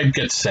 and Sipe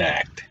gets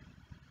sacked.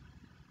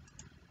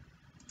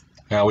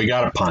 Now we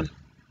got a punt.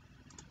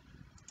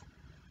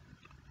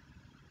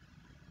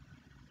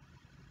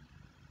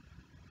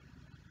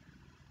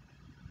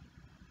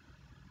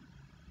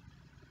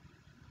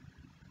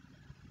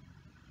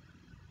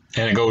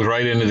 And it goes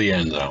right into the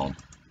end zone.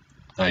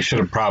 I should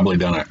have probably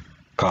done a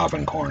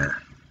coffin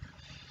corner.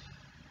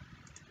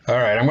 All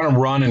right, I'm going to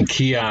run and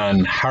key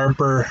on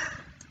Harper.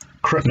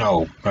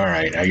 No, all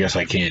right, I guess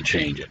I can't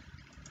change it.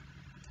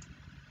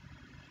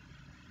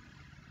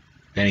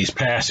 And he's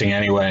passing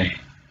anyway.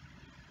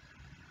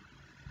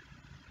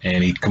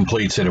 And he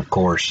completes it, of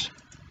course.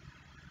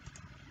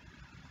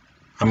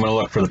 I'm going to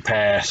look for the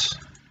pass.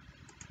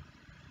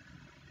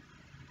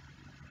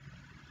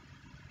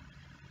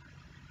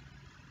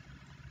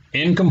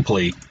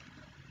 Incomplete.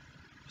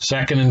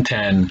 2nd and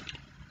 10.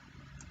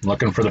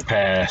 Looking for the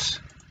pass.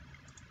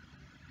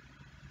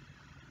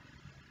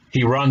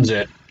 He runs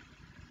it.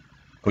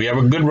 We have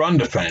a good run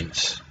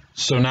defense.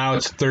 So now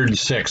it's 3rd and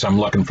 6. I'm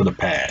looking for the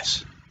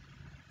pass.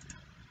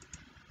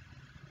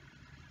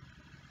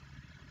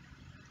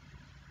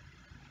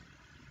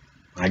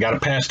 I got a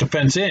pass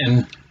defense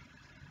in.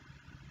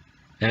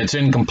 And it's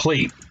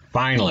incomplete.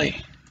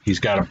 Finally, he's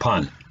got a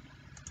punt.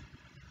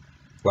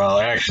 Well,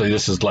 actually,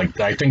 this is like,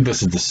 I think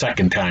this is the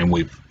 2nd time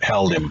we've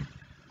held him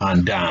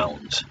on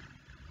downs.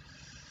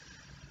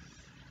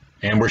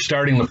 And we're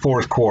starting the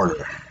 4th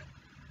quarter.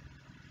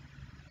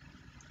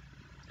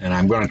 And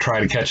I'm going to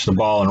try to catch the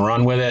ball and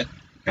run with it.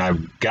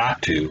 I've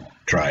got to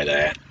try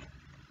that.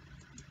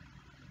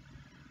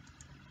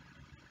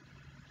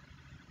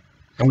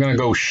 I'm going to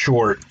go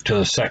short to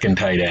the 2nd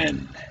tight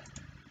end.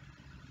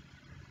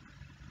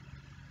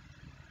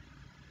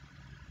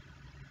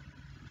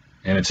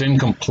 And it's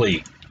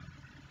incomplete.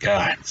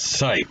 God,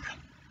 Sipe.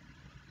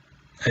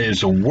 It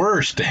is the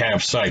worst to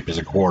have Sipe as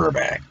a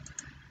quarterback.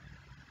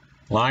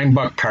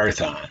 Linebuck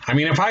Carthon. I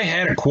mean, if I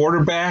had a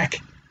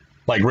quarterback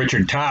like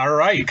Richard Todd, all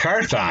right,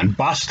 Carthon,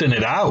 busting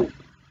it out.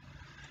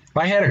 If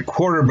I had a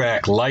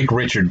quarterback like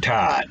Richard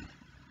Todd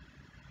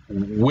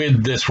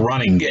with this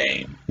running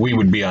game, we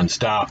would be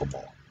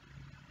unstoppable.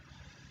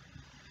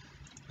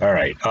 All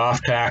right,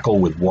 off tackle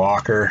with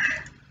Walker.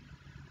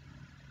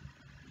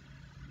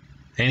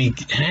 And he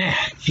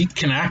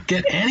cannot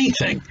get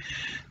anything.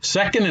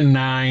 2nd and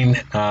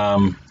 9.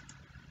 I'm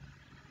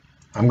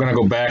going to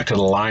go back to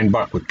the line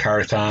buck with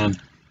Carthon.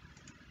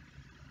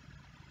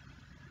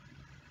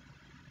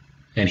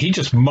 And he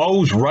just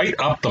mows right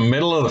up the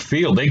middle of the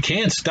field. They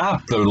can't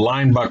stop the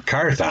line buck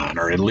Carthon,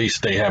 or at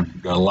least they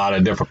have a lot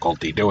of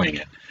difficulty doing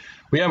it.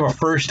 We have a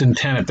 1st and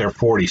 10 at their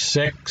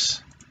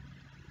 46.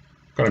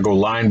 Going to go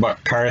line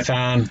buck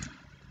Carthon.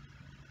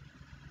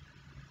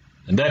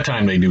 And that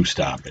time they do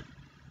stop it.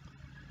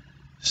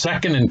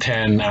 2nd and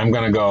 10, I'm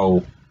going to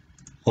go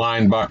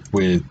line buck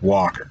with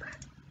Walker.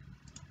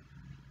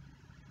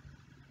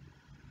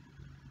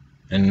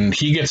 And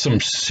he gets some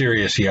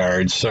serious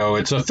yards, so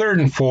it's a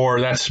 3rd and 4.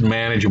 That's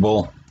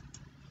manageable.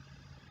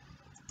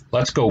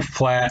 Let's go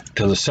flat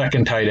to the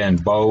 2nd tight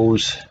end,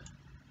 Bose.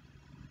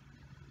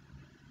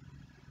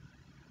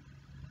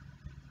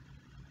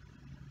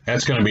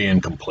 That's going to be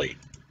incomplete.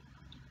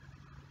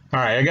 All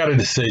right, I got a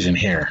decision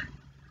here.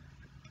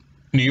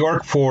 New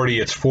York 40,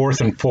 it's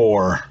 4th and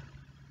 4.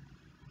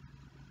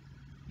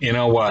 You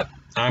know what?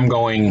 I'm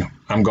going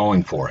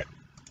for it.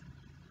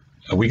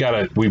 We've got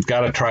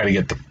to try to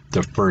get the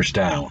 1st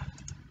down.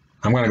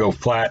 I'm going to go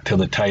flat to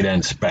the tight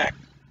end spec.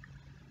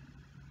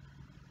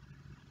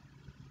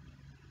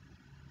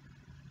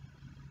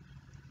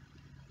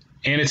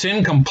 And it's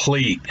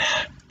incomplete.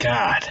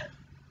 God.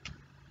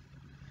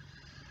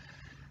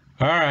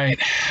 All right.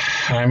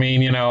 I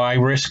mean, you know, I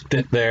risked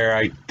it there.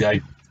 I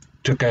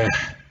took a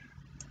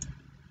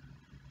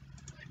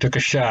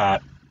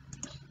shot.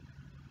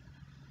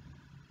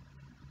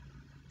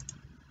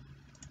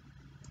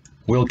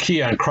 We'll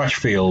key on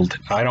Crutchfield.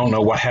 I don't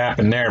know what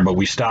happened there, but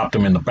we stopped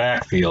him in the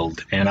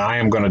backfield, and I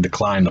am going to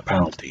decline the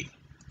penalty.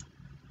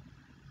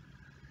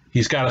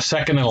 He's got a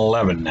 2nd and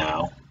 11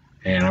 now,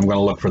 and I'm going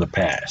to look for the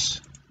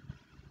pass.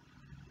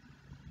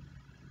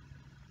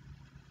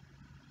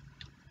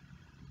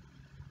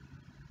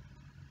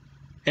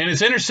 And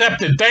it's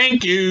intercepted.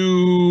 Thank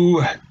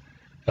you. And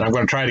I'm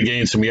going to try to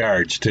gain some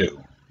yards, too.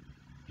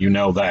 You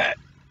know that.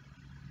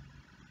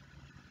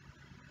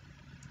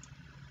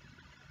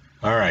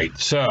 All right,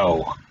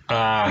 so,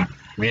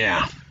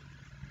 yeah.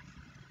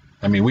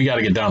 I mean, we got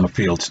to get down the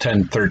field. It's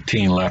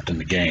 10-13 left in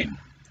the game.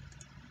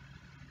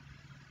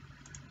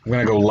 I'm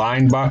going to go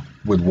line buck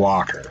with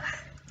Walker.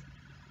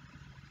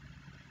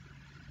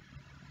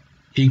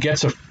 He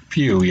gets a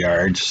few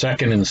yards,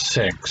 2nd and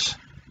 6.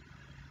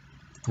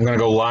 I'm going to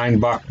go line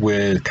buck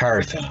with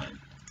Carthon.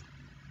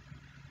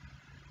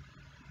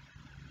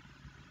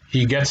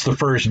 He gets the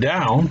first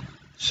down,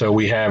 so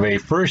we have a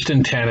 1st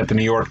and 10 at the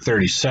New York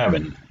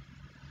 37.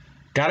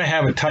 Got to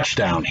have a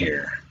touchdown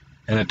here,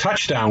 and a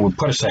touchdown would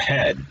put us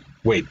ahead.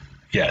 Wait,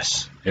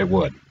 yes, it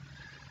would.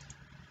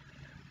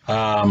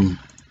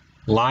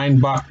 Line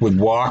buck with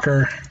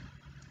Walker.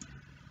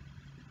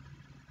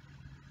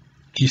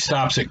 He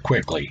stops it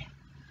quickly.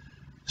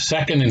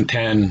 2nd and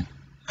 10,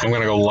 I'm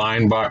going to go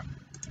line buck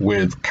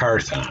with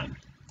Carthon.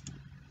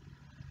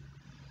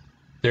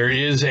 There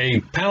is a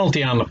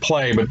penalty on the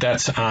play, but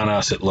that's on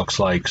us, it looks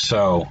like.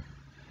 So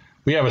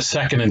we have a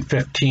 2nd and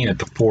 15 at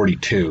the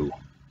 42.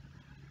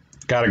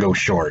 Got to go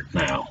short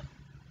now.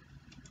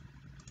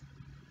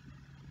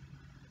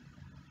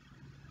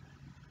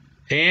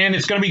 And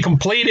it's going to be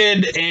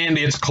completed, and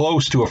it's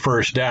close to a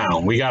first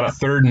down. We got a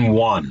 3rd and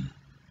 1.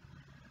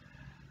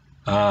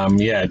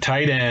 Yeah,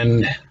 tight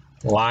end,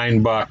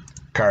 line buck,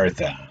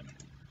 Carthon.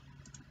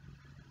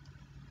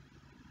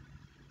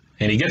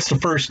 And he gets the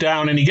first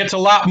down, and he gets a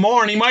lot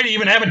more, and he might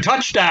even have a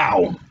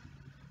touchdown.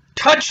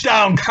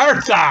 Touchdown,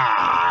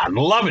 Carthon!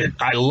 Love it.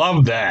 I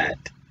love that.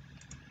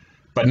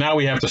 But now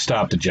we have to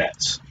stop the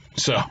Jets.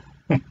 So,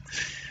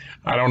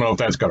 I don't know if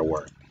that's going to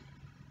work.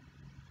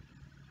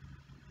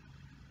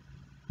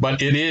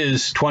 But it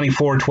is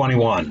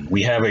 24-21.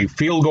 We have a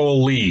field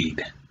goal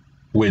lead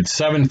with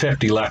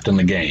 7:50 left in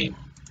the game.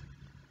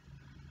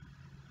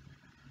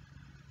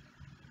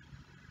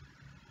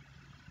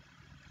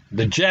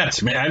 The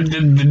Jets, man,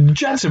 the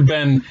Jets have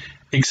been,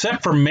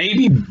 except for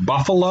maybe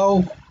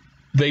Buffalo,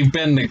 they've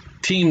been the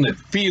team that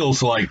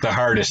feels like the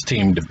hardest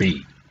team to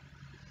beat.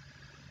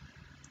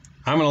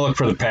 I'm going to look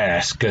for the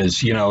pass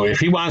because, you know, if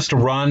he wants to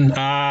run,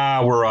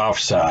 we're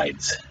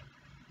offsides.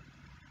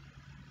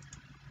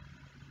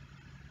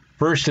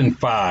 1st and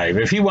 5.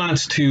 If he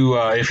wants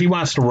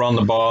to run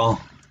the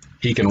ball,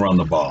 he can run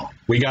the ball.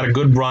 We got a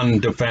good run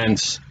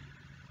defense,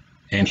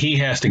 and he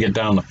has to get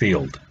down the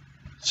field.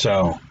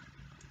 So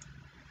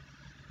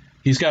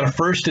he's got a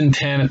 1st and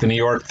 10 at the New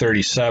York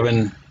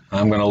 37.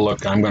 I'm going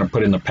to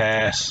put in the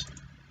pass.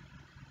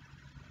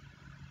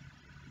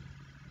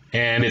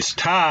 And it's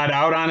Todd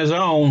out on his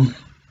own,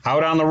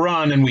 out on the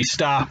run, and we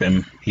stop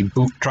him. He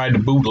tried to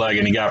bootleg,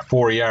 and he got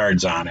 4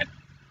 yards on it.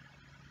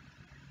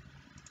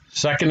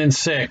 2nd and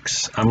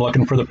 6. I'm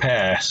looking for the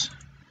pass.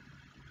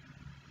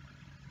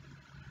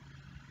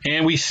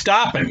 And we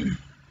stop him.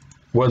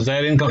 Was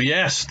that incomplete?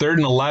 Yes, 3rd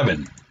and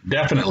 11.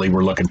 Definitely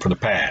we're looking for the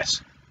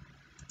pass.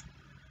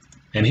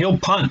 And he'll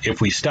punt if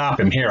we stop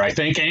him here, I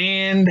think.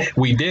 And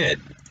we did.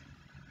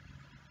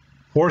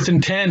 4th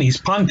and 10. He's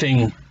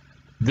punting.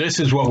 This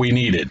is what we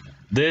needed.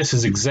 This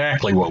is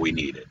exactly what we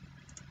needed.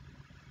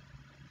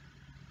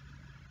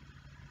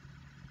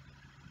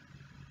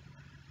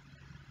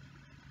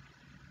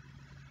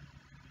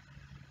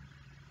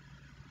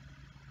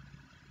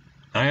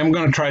 I am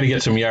going to try to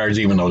get some yards,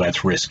 even though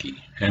that's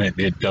risky, and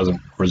it doesn't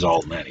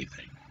result in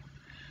anything.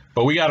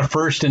 But we got a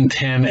 1st and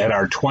 10 at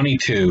our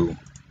 22,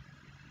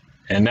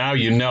 and now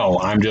you know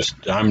I'm just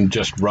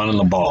running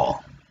the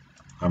ball.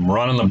 I'm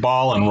running the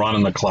ball and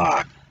running the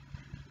clock.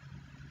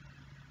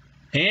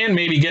 And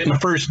maybe getting a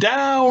first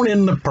down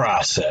in the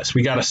process.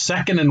 We got a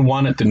 2nd and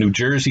 1 at the New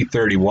Jersey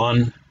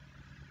 31.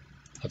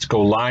 Let's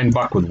go line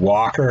buck with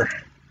Walker.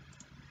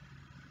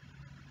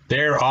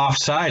 They're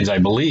offsides, I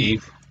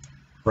believe,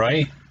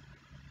 right?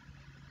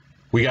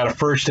 We got a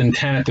 1st and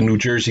 10 at the New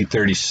Jersey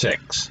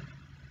 36.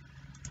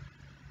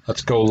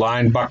 Let's go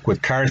line buck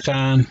with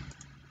Carthon. I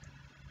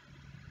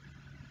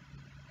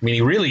mean,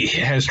 he really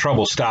has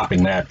trouble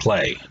stopping that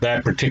play,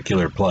 that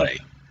particular play.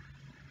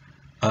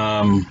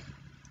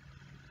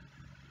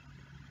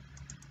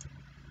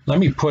 Let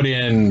me put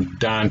in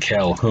Don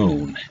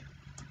Calhoun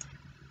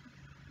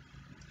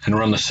and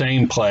run the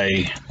same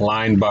play,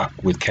 line buck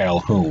with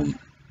Calhoun.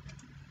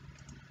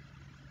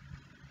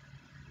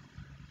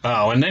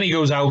 Oh, and then he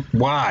goes out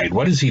wide.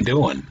 What is he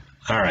doing?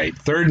 All right,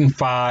 3rd and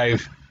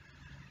 5,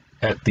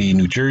 at the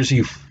New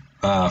Jersey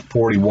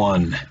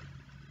 41.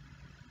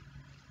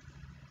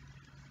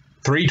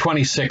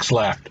 3:26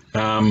 left.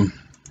 I'm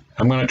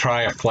going to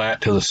try a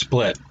flat to the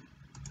split.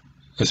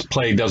 This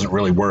play doesn't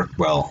really work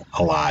well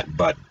a lot,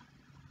 but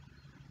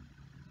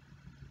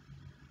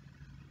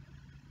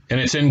and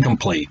it's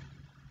incomplete.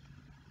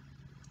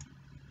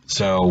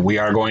 So we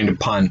are going to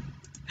punt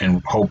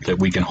and hope that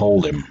we can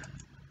hold him.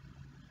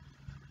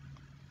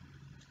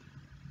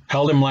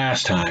 Held him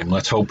last time.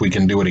 Let's hope we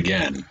can do it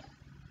again.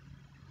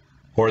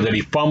 Or that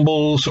he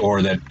fumbles,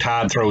 or that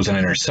Todd throws an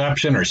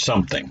interception or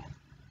something.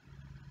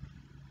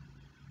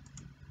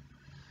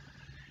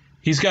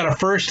 He's got a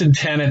 1st and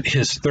 10 at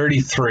his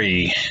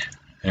 33,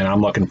 and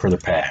I'm looking for the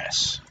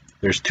pass.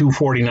 There's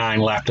 2:49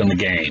 left in the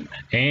game.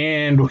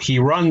 And he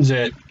runs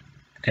it,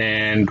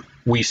 and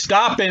we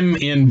stop him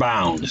in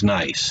bounds.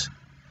 Nice.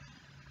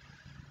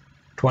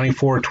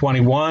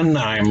 24-21,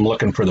 I'm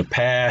looking for the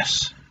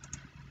pass.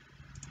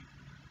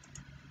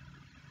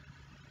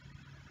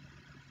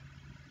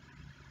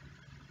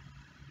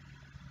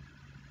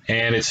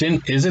 And it's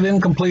in, is it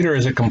incomplete or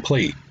is it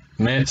complete?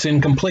 And it's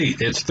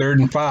incomplete. It's 3rd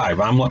and 5.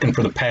 I'm looking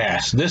for the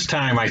pass. This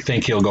time I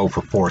think he'll go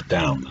for 4th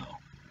down though.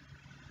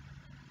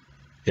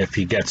 If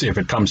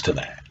it comes to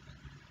that.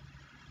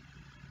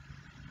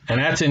 And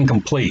that's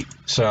incomplete.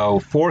 So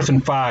 4th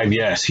and 5,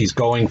 yes, he's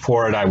going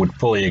for it. I would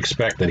fully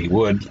expect that he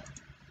would.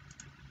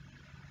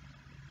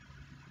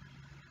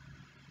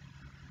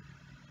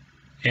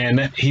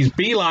 And he's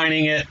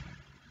beelining it,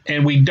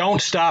 and we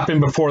don't stop him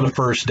before the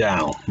 1st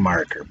down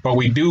marker, but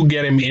we do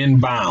get him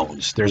in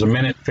bounds. There's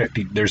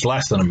there's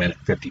less than a minute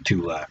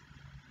 52 left.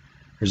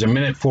 There's a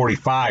minute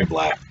 45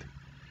 left.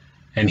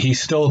 And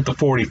he's still at the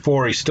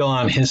 44. He's still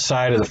on his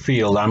side of the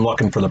field. I'm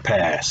looking for the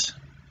pass.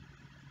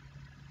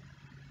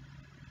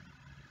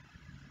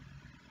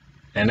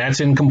 And that's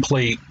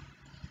incomplete.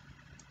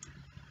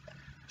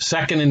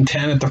 2nd and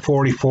 10 at the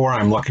 44.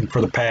 I'm looking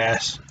for the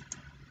pass.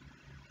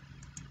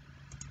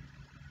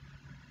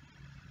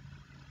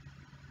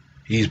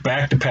 He's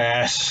back to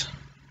pass.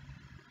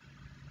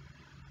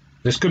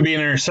 This could be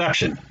an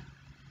interception.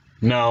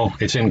 No,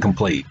 it's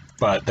incomplete,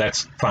 but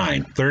that's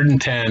fine. 3rd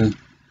and 10.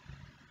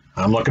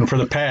 I'm looking for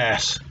the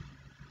pass.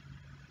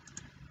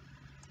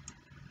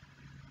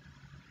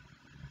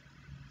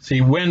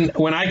 See, when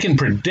I can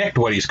predict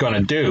what he's going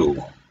to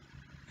do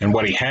and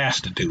what he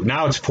has to do.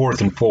 Now it's 4th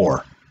and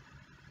 4.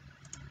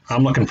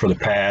 I'm looking for the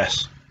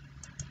pass.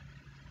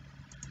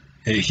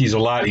 He's a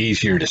lot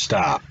easier to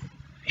stop.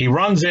 He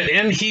runs it,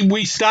 and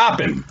we stop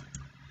him.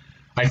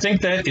 I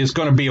think that is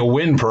going to be a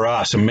win for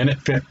us. A minute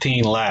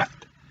 15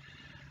 left.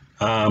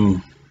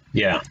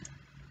 Yeah.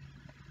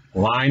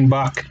 Line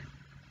buck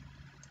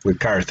with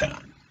Carthon.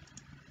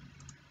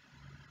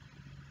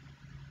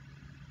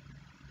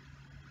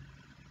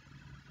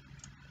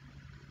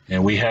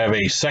 And we have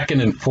a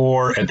 2nd and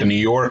 4 at the New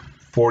York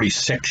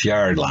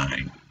 46-yard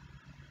line.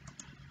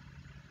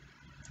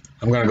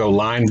 I'm going to go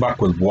line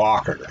buck with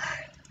Walker.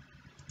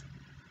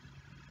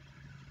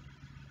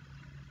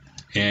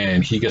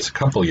 And he gets a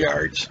couple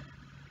yards.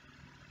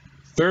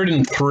 3rd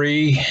and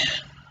 3.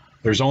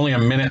 There's only a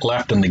minute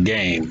left in the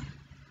game.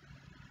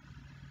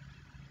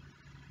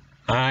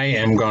 I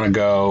am going to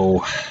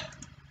go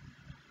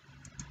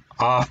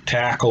off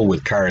tackle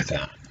with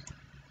Carthon.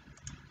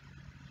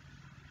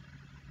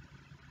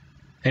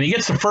 And he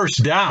gets the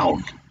 1st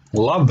down.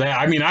 Love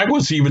that. I mean, I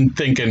was even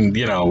thinking,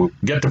 you know,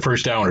 get the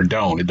 1st down or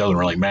don't. It doesn't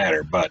really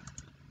matter. But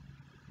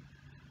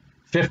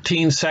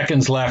 15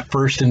 seconds left.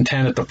 1st and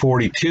 10 at the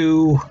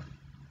 42.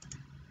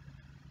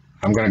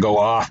 I'm going to go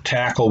off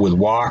tackle with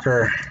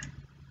Walker.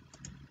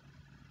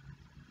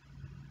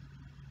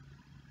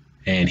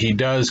 And he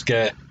does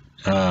get,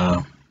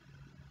 and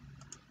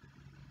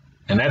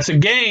that's a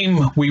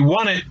game. We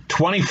won it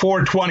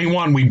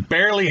 24-21. We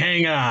barely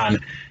hang on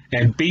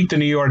and beat the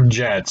New York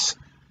Jets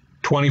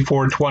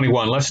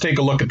 24-21. Let's take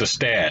a look at the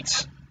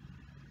stats.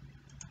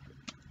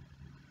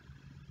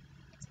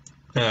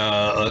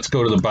 Let's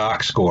go to the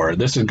box score.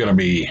 This is going to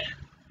be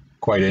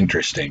quite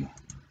interesting.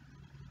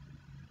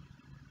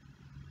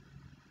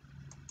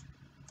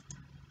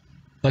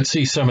 Let's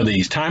see some of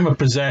these. Time of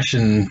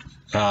possession,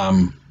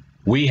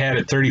 we had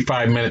it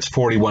 35 minutes,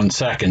 41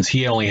 seconds.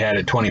 He only had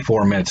it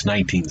 24 minutes,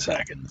 19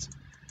 seconds.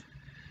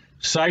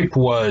 Sipe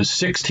was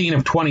 16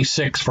 of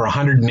 26 for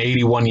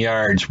 181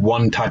 yards,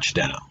 1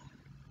 touchdown.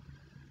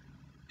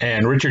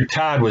 And Richard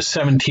Todd was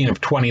 17 of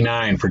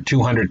 29 for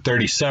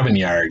 237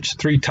 yards,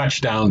 3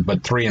 touchdowns,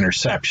 but 3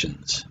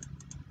 interceptions.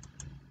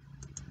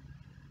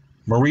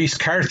 Maurice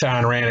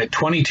Carthon ran it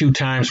 22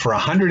 times for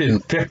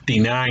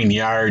 159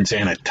 yards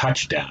and a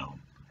touchdown.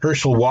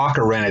 Herschel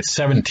Walker ran it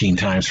 17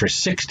 times for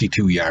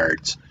 62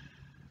 yards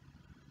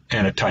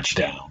and a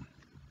touchdown.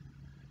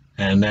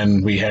 And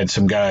then we had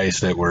some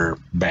guys that were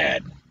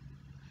bad.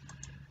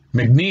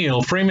 Freeman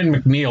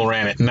McNeill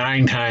ran it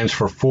 9 times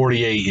for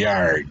 48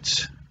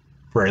 yards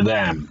for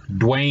them.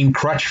 Dwayne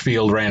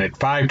Crutchfield ran it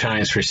 5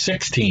 times for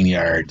 16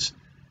 yards.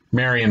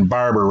 Marion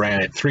Barber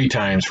ran it 3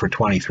 times for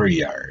 23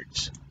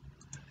 yards.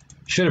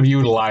 Should have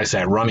utilized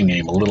that running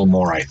game a little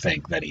more, I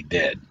think, than he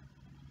did.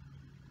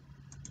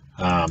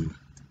 When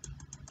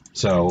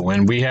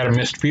we had a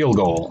missed field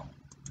goal.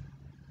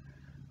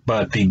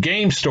 But the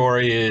game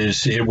story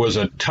is it was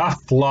a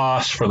tough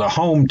loss for the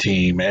home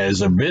team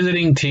as a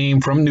visiting team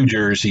from New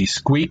Jersey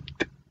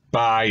squeaked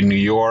by the New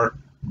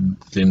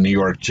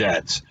York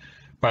Jets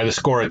by the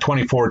score of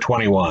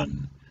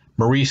 24-21.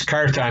 Maurice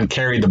Carthon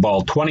carried the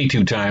ball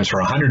 22 times for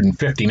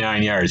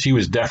 159 yards. He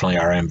was definitely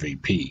our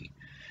MVP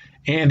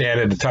and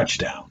added a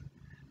touchdown.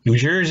 New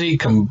Jersey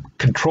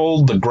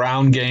controlled the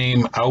ground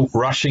game,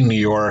 outrushing New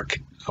York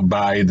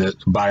by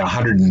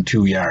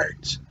 102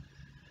 yards.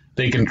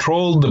 They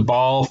controlled the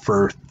ball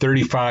for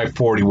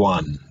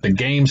 35-41. The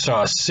game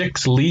saw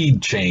 6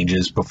 lead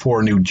changes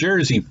before New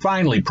Jersey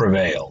finally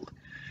prevailed.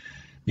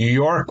 New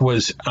York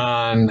was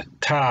on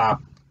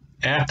top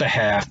at the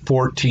half,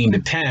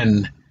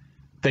 14-10.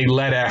 They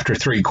led after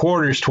 3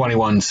 quarters,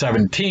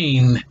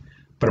 21-17.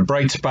 But a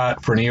bright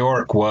spot for New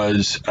York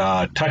was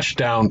a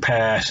touchdown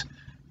pass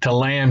to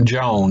Lamb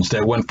Jones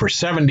that went for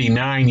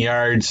 79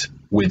 yards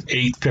with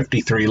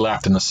 8:53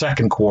 left in the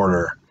second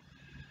quarter.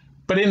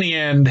 But in the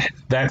end,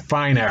 that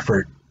fine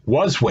effort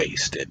was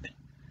wasted.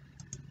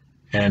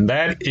 And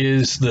that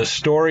is the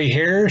story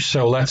here.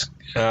 So let's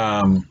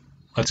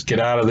get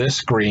out of this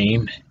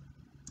screen.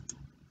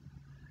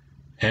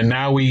 And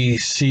now we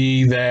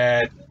see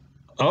that,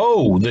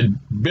 oh, the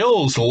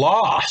Bills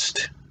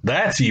lost.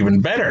 That's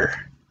even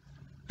better.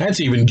 That's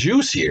even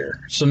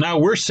juicier. So now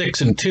we're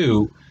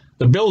 6-2.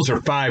 The Bills are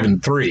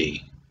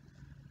 5-3.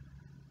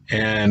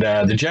 And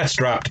the Jets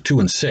dropped to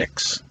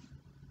 2-6.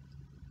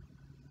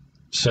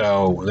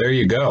 So there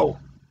you go.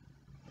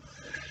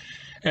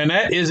 And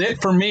that is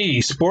it for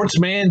me,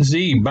 Sportsman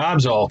Z, Bob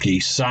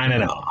Zolke,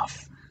 signing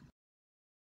off.